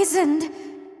poisoned.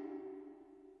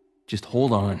 Just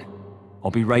hold on.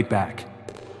 I'll be right back.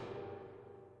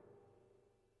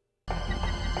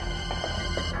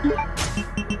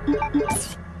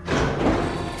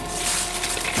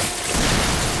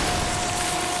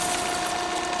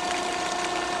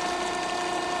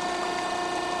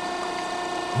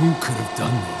 Who could have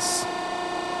done this?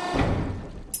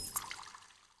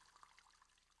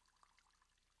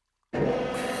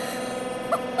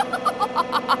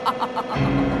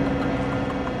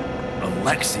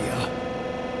 Alexia.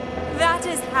 That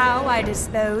is how I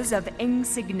dispose of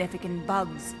insignificant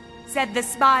bugs, said the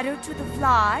spider to the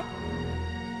fly.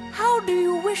 How do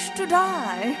you wish to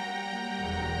die?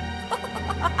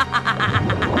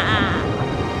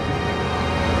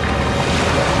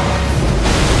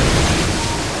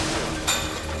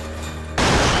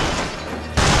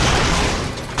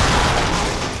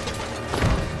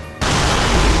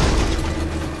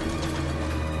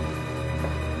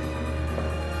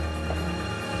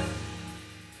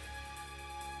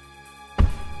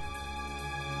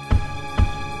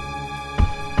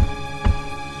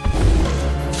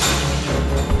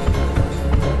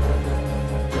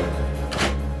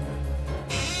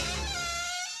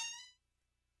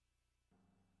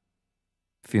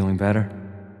 Feeling better?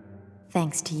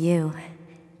 Thanks to you.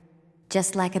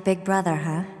 Just like a big brother,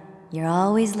 huh? You're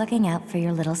always looking out for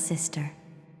your little sister.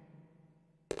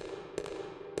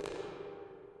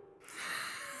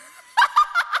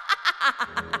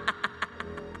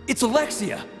 It's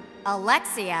Alexia!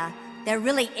 Alexia? There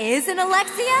really is an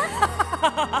Alexia?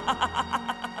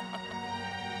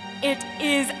 It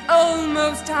is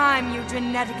almost time, you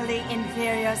genetically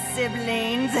inferior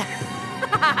siblings.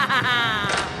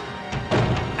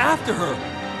 After her!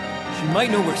 She might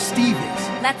know where Steve is.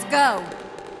 Let's go.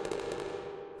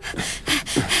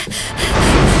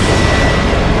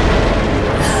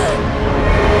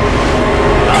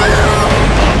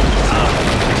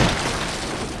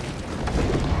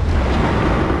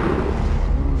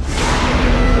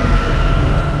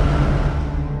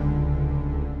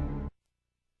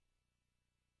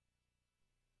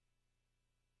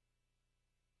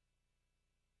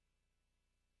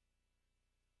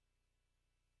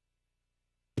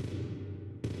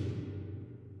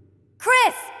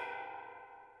 Chris!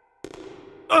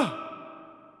 No!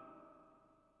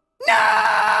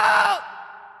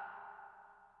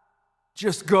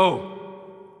 Just go.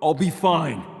 I'll be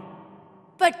fine.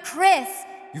 But Chris!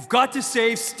 You've got to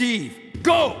save Steve.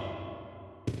 Go!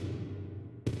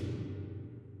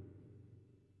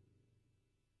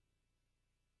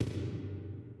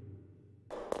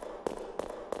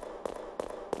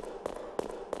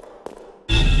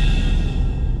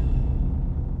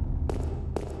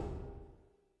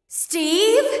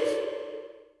 Steve?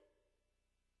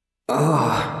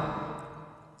 Oh,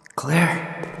 Claire.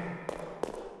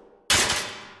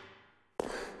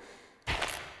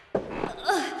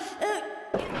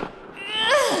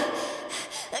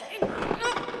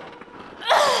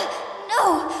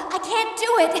 No, I can't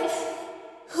do it.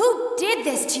 Who did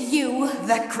this to you?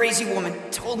 That crazy woman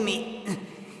told me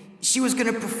she was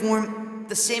gonna perform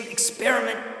the same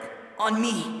experiment on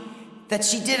me that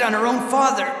she did on her own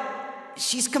father.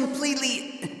 She's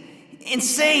completely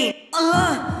insane.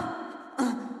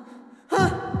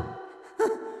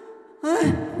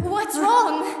 What's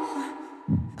wrong?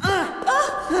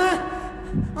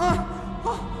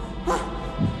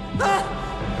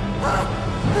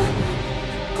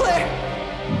 Claire!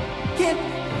 Can't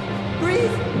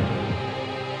breathe!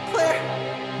 Claire!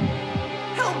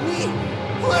 Help me!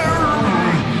 Claire!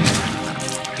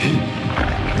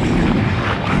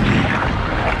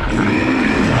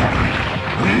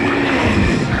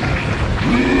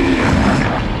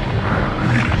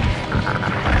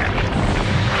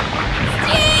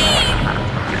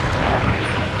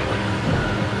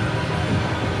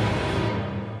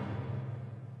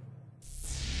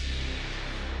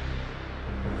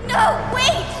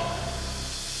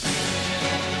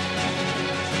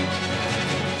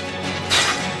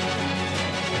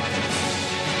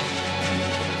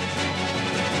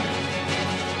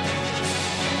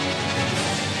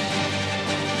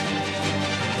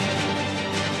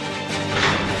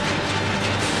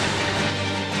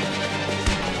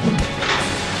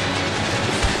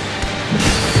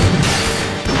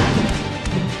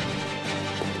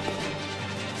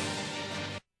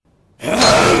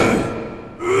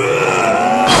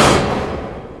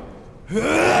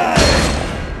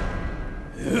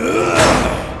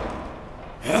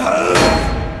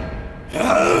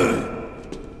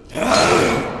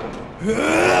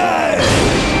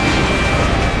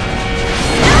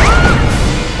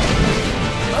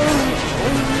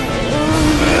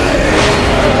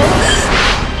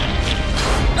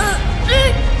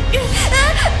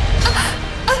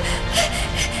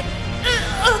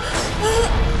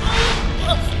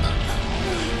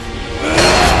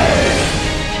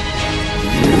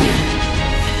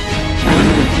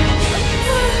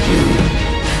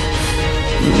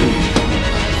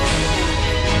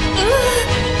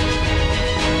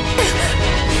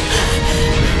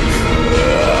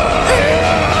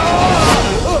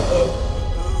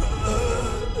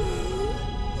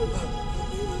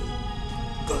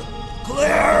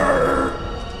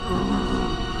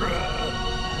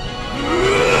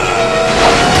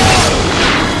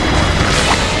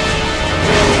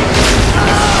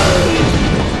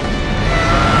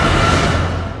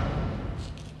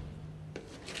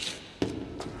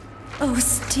 Oh,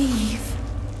 Steve.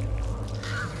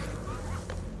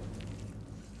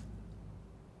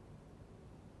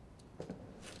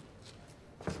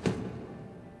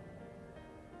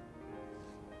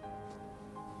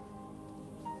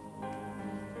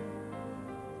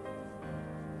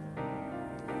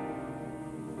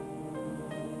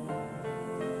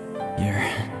 You're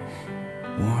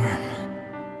warm.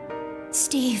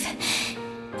 Steve,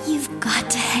 you've got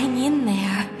to hang in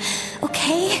there,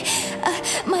 okay?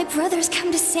 My brother's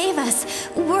come to save us.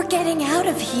 We're getting out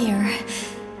of here.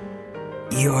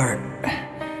 Your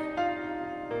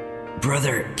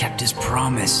brother kept his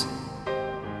promise.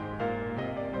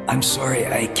 I'm sorry,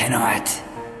 I cannot.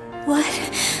 What?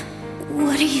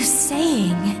 What are you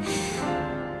saying?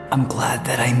 I'm glad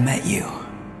that I met you.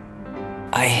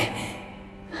 I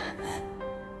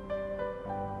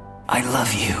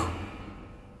love you,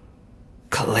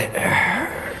 Claire.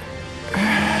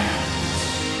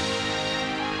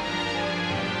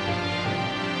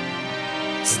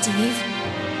 Steve?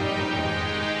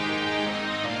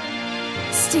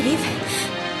 Steve?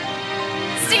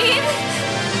 Steve?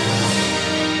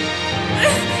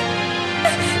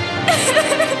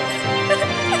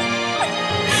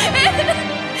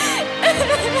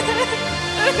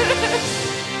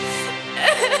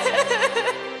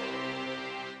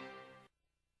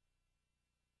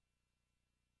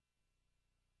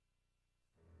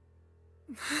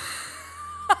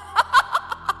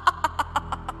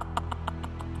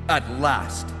 At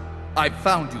last, I've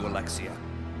found you, Alexia.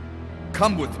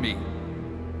 Come with me.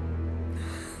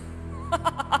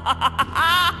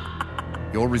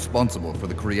 You're responsible for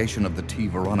the creation of the T.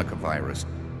 Veronica virus.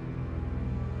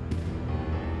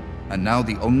 And now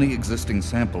the only existing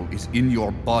sample is in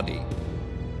your body.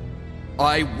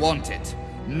 I want it.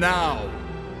 Now!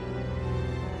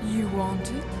 You want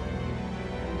it?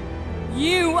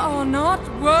 You are not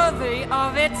worthy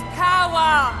of its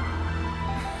power!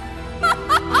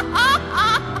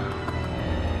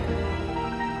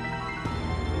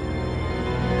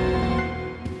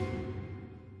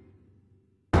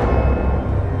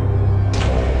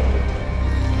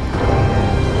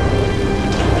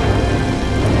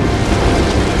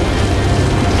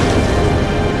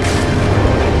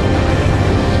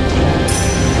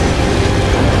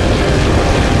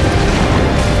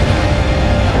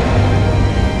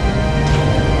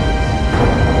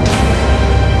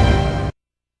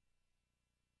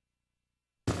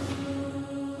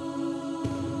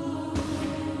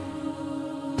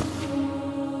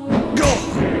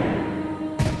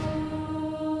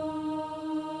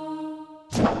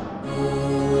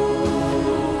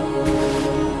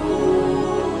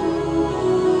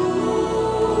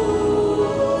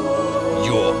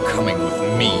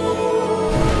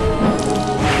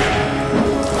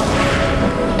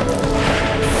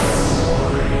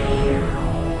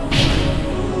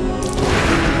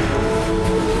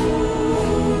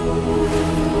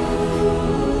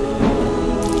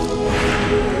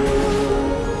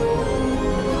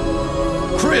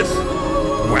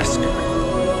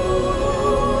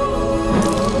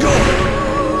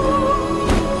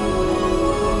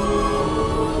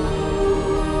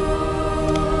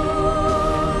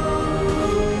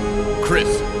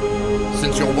 Chris,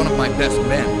 since you're one of my best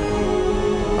men,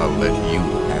 I'll let you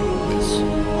handle this.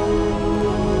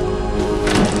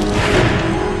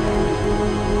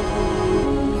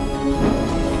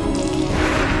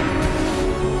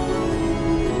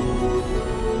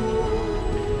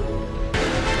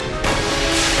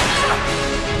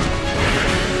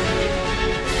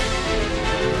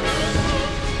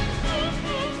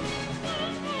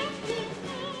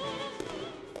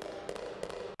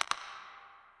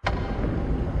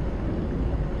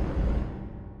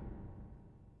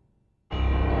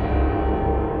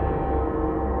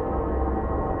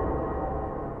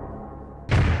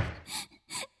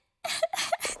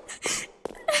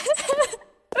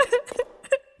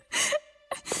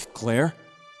 Claire?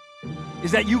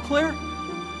 Is that you, Claire?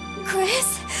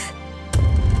 Chris?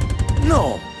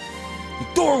 No! The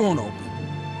door won't open.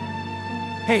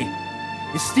 Hey,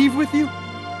 is Steve with you?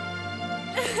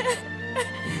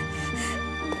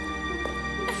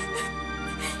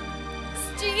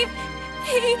 Steve,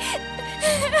 he...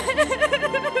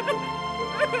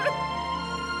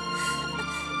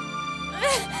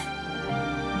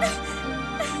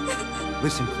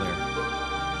 Listen, Claire.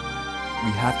 We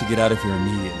have to get out of here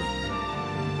immediately.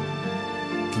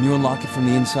 Can you unlock it from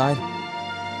the inside?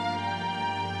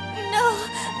 No,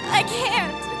 I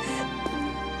can't.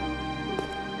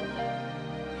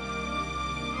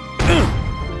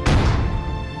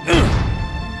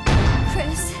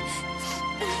 Chris,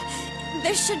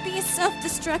 there should be a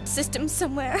self-destruct system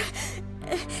somewhere.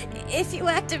 If you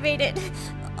activate it,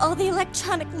 all the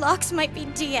electronic locks might be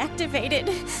deactivated.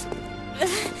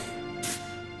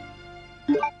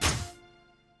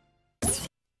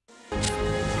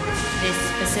 This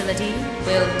facility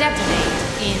will detonate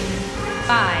in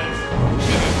 5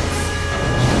 minutes.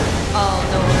 All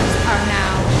doors are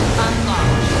now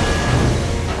unlocked.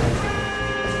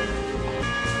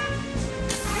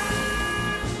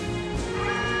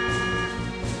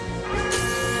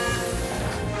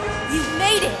 You've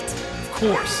made it! Of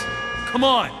course. Come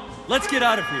on, let's get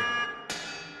out of here.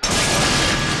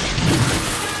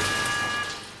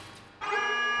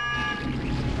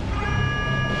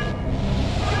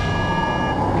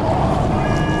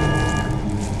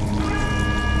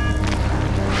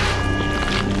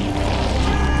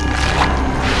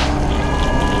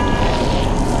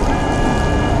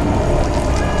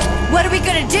 What are we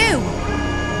gonna do?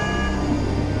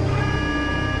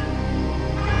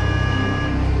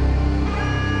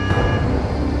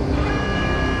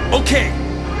 Okay,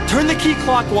 turn the key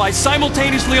clockwise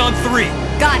simultaneously on 3.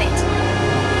 Got it.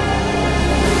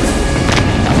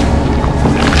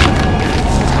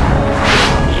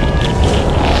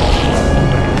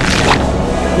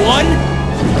 One,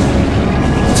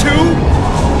 2,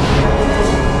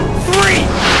 3!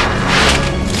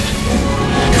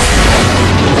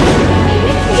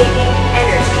 Initiating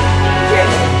energy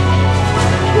drift.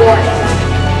 Warning.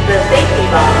 The safety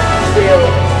valve will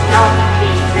not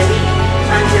be released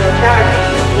until charging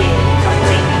is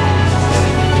complete.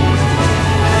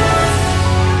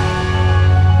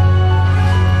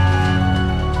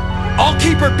 I'll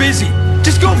keep her busy.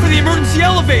 Just go for the emergency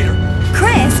elevator.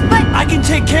 Chris, but... I can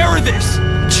take care of this.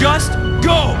 Just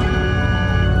go.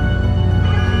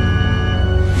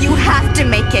 You have to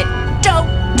make it. Don't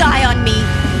die on me.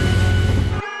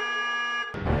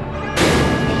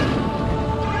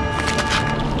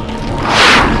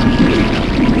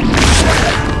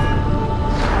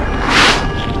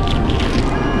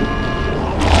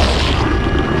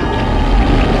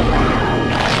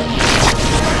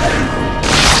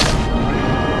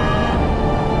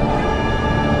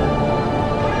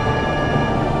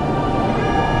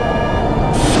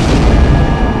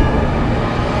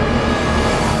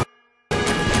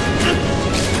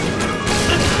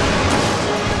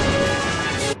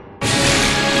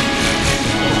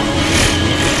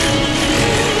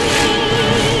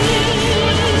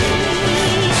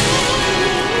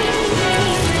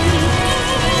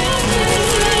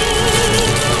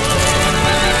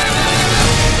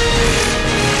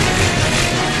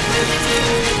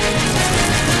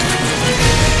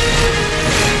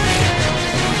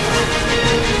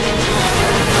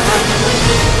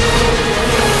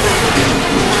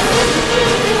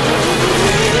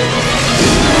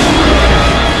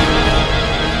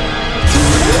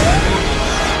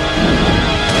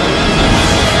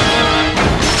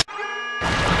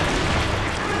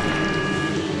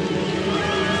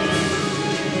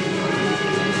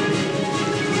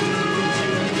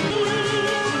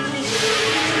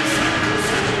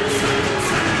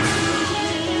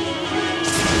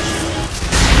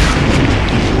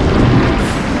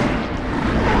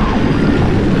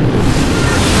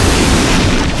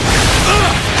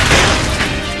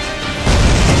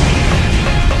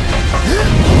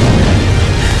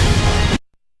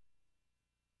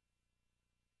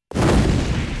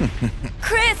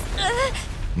 Chris!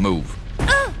 Move.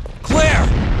 Claire!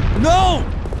 No!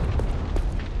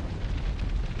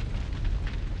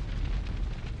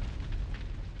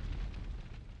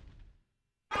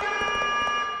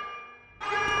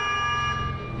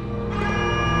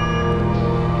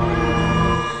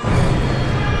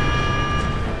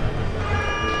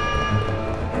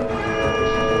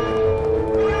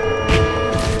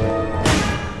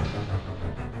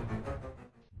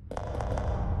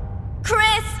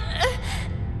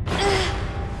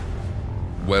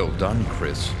 Well done,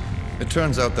 Chris. It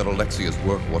turns out that Alexia's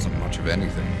work wasn't much of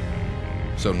anything.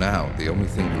 So now, the only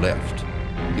thing left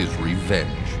is revenge.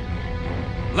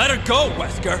 Let her go,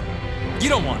 Wesker! You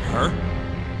don't want her.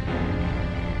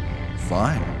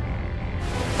 Fine.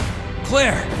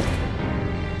 Claire!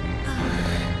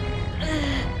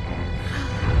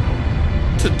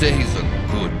 Today's a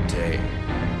good day.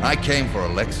 I came for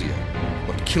Alexia,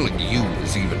 but killing you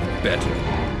is even better.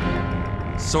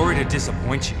 Sorry to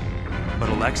disappoint you, but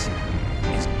Alexia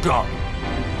is gone.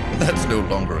 That's no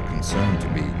longer a concern to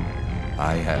me.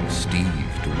 I have Steve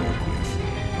to work with.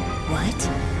 What?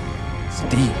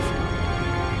 Steve?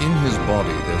 In his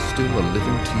body, there's still a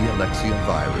living T. Alexia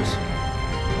virus.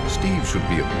 Steve should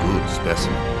be a good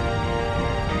specimen.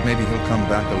 Maybe he'll come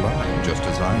back alive, just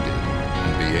as I did,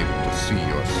 and be able to see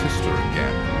your sister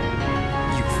again.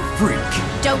 You freak!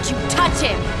 Don't you touch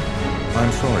him!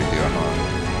 I'm sorry, dear heart.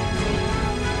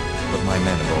 But my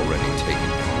men have already taken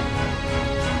him.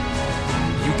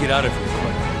 You get out of here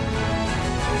quick.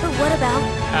 But what about...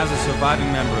 As a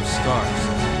surviving member of Stars,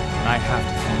 I have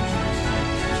to finish this.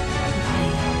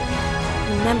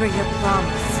 Remember your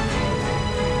promise.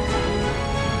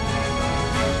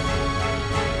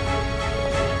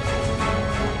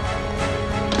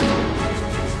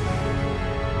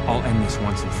 I'll end this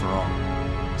once and for all.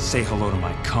 Say hello to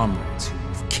my comrades who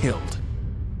you've killed.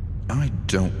 I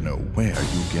don't know where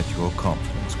you get your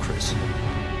confidence, Chris.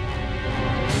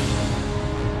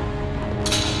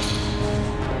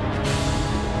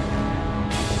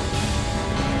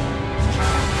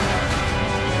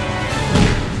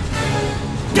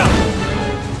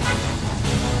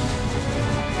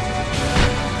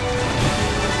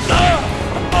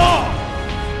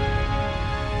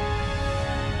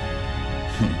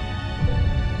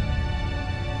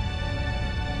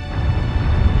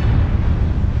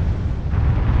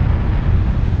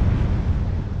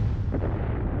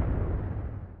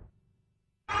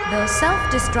 The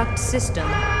self-destruct system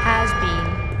has been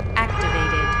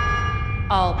activated.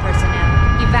 All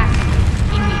personnel evacuate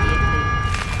immediately.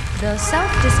 The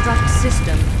self-destruct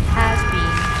system has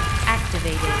been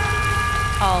activated.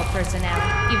 All personnel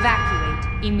evacuate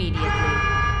immediately.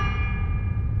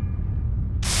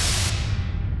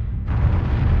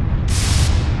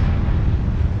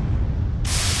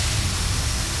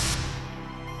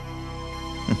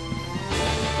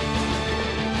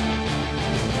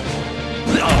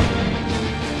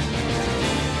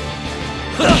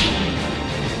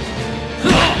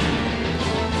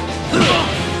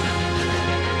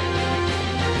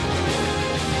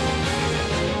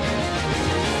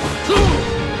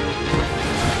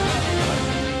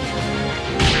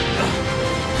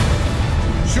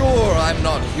 Sure, I'm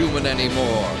not human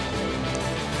anymore.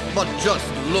 But just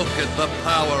look at the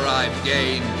power I've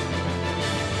gained.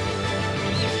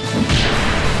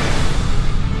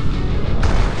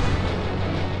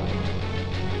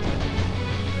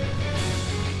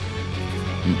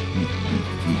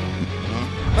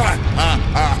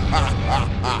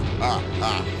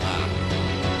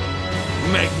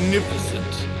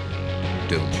 Magnificent,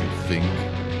 don't you think?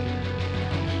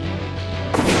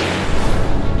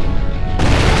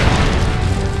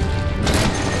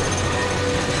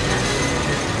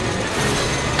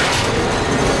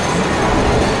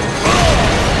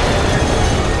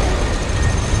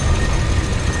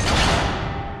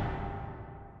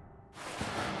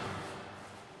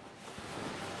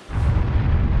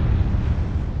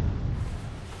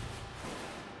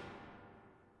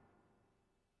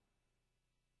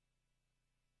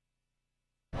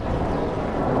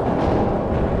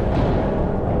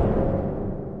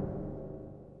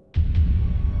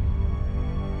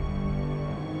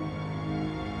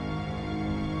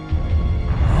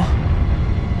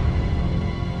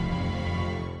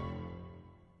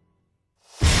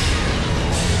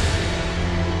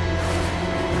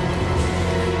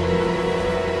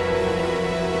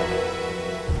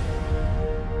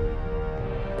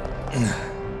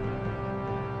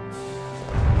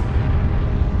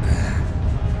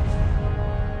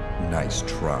 Nice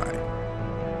try.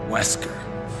 Wesker.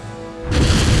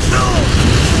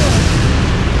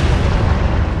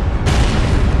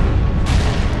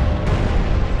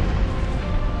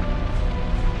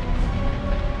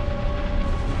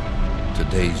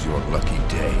 Today's your lucky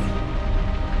day.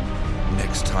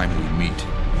 Next time we meet,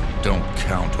 don't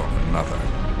count on another.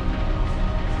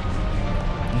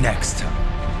 Next time.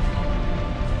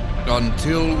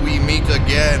 Until we meet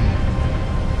again.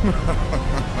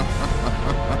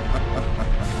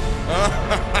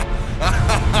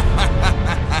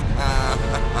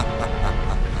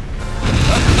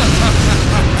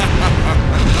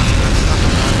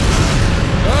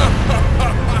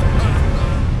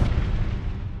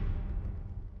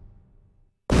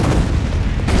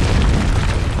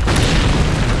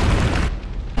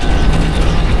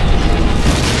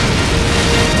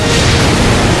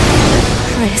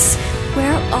 Chris,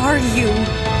 where are you?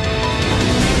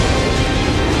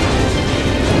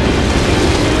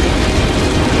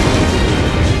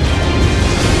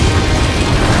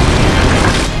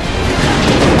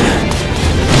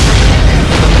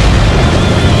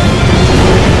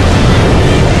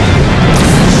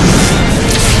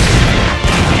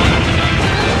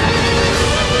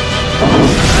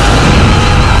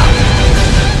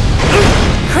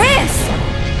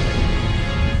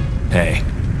 Hey,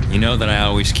 you know that I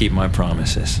always keep my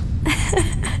promises.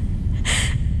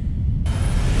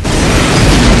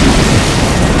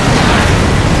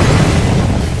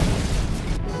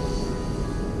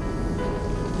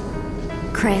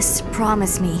 Chris,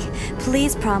 promise me.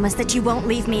 Please promise that you won't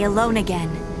leave me alone again.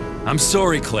 I'm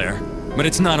sorry, Claire, but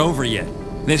it's not over yet.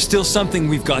 There's still something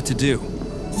we've got to do.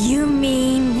 You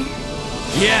mean...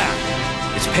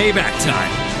 Yeah, it's payback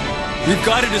time. We've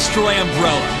got to destroy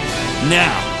Umbrella.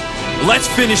 Now, let's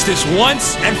finish this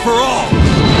once and for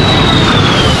all!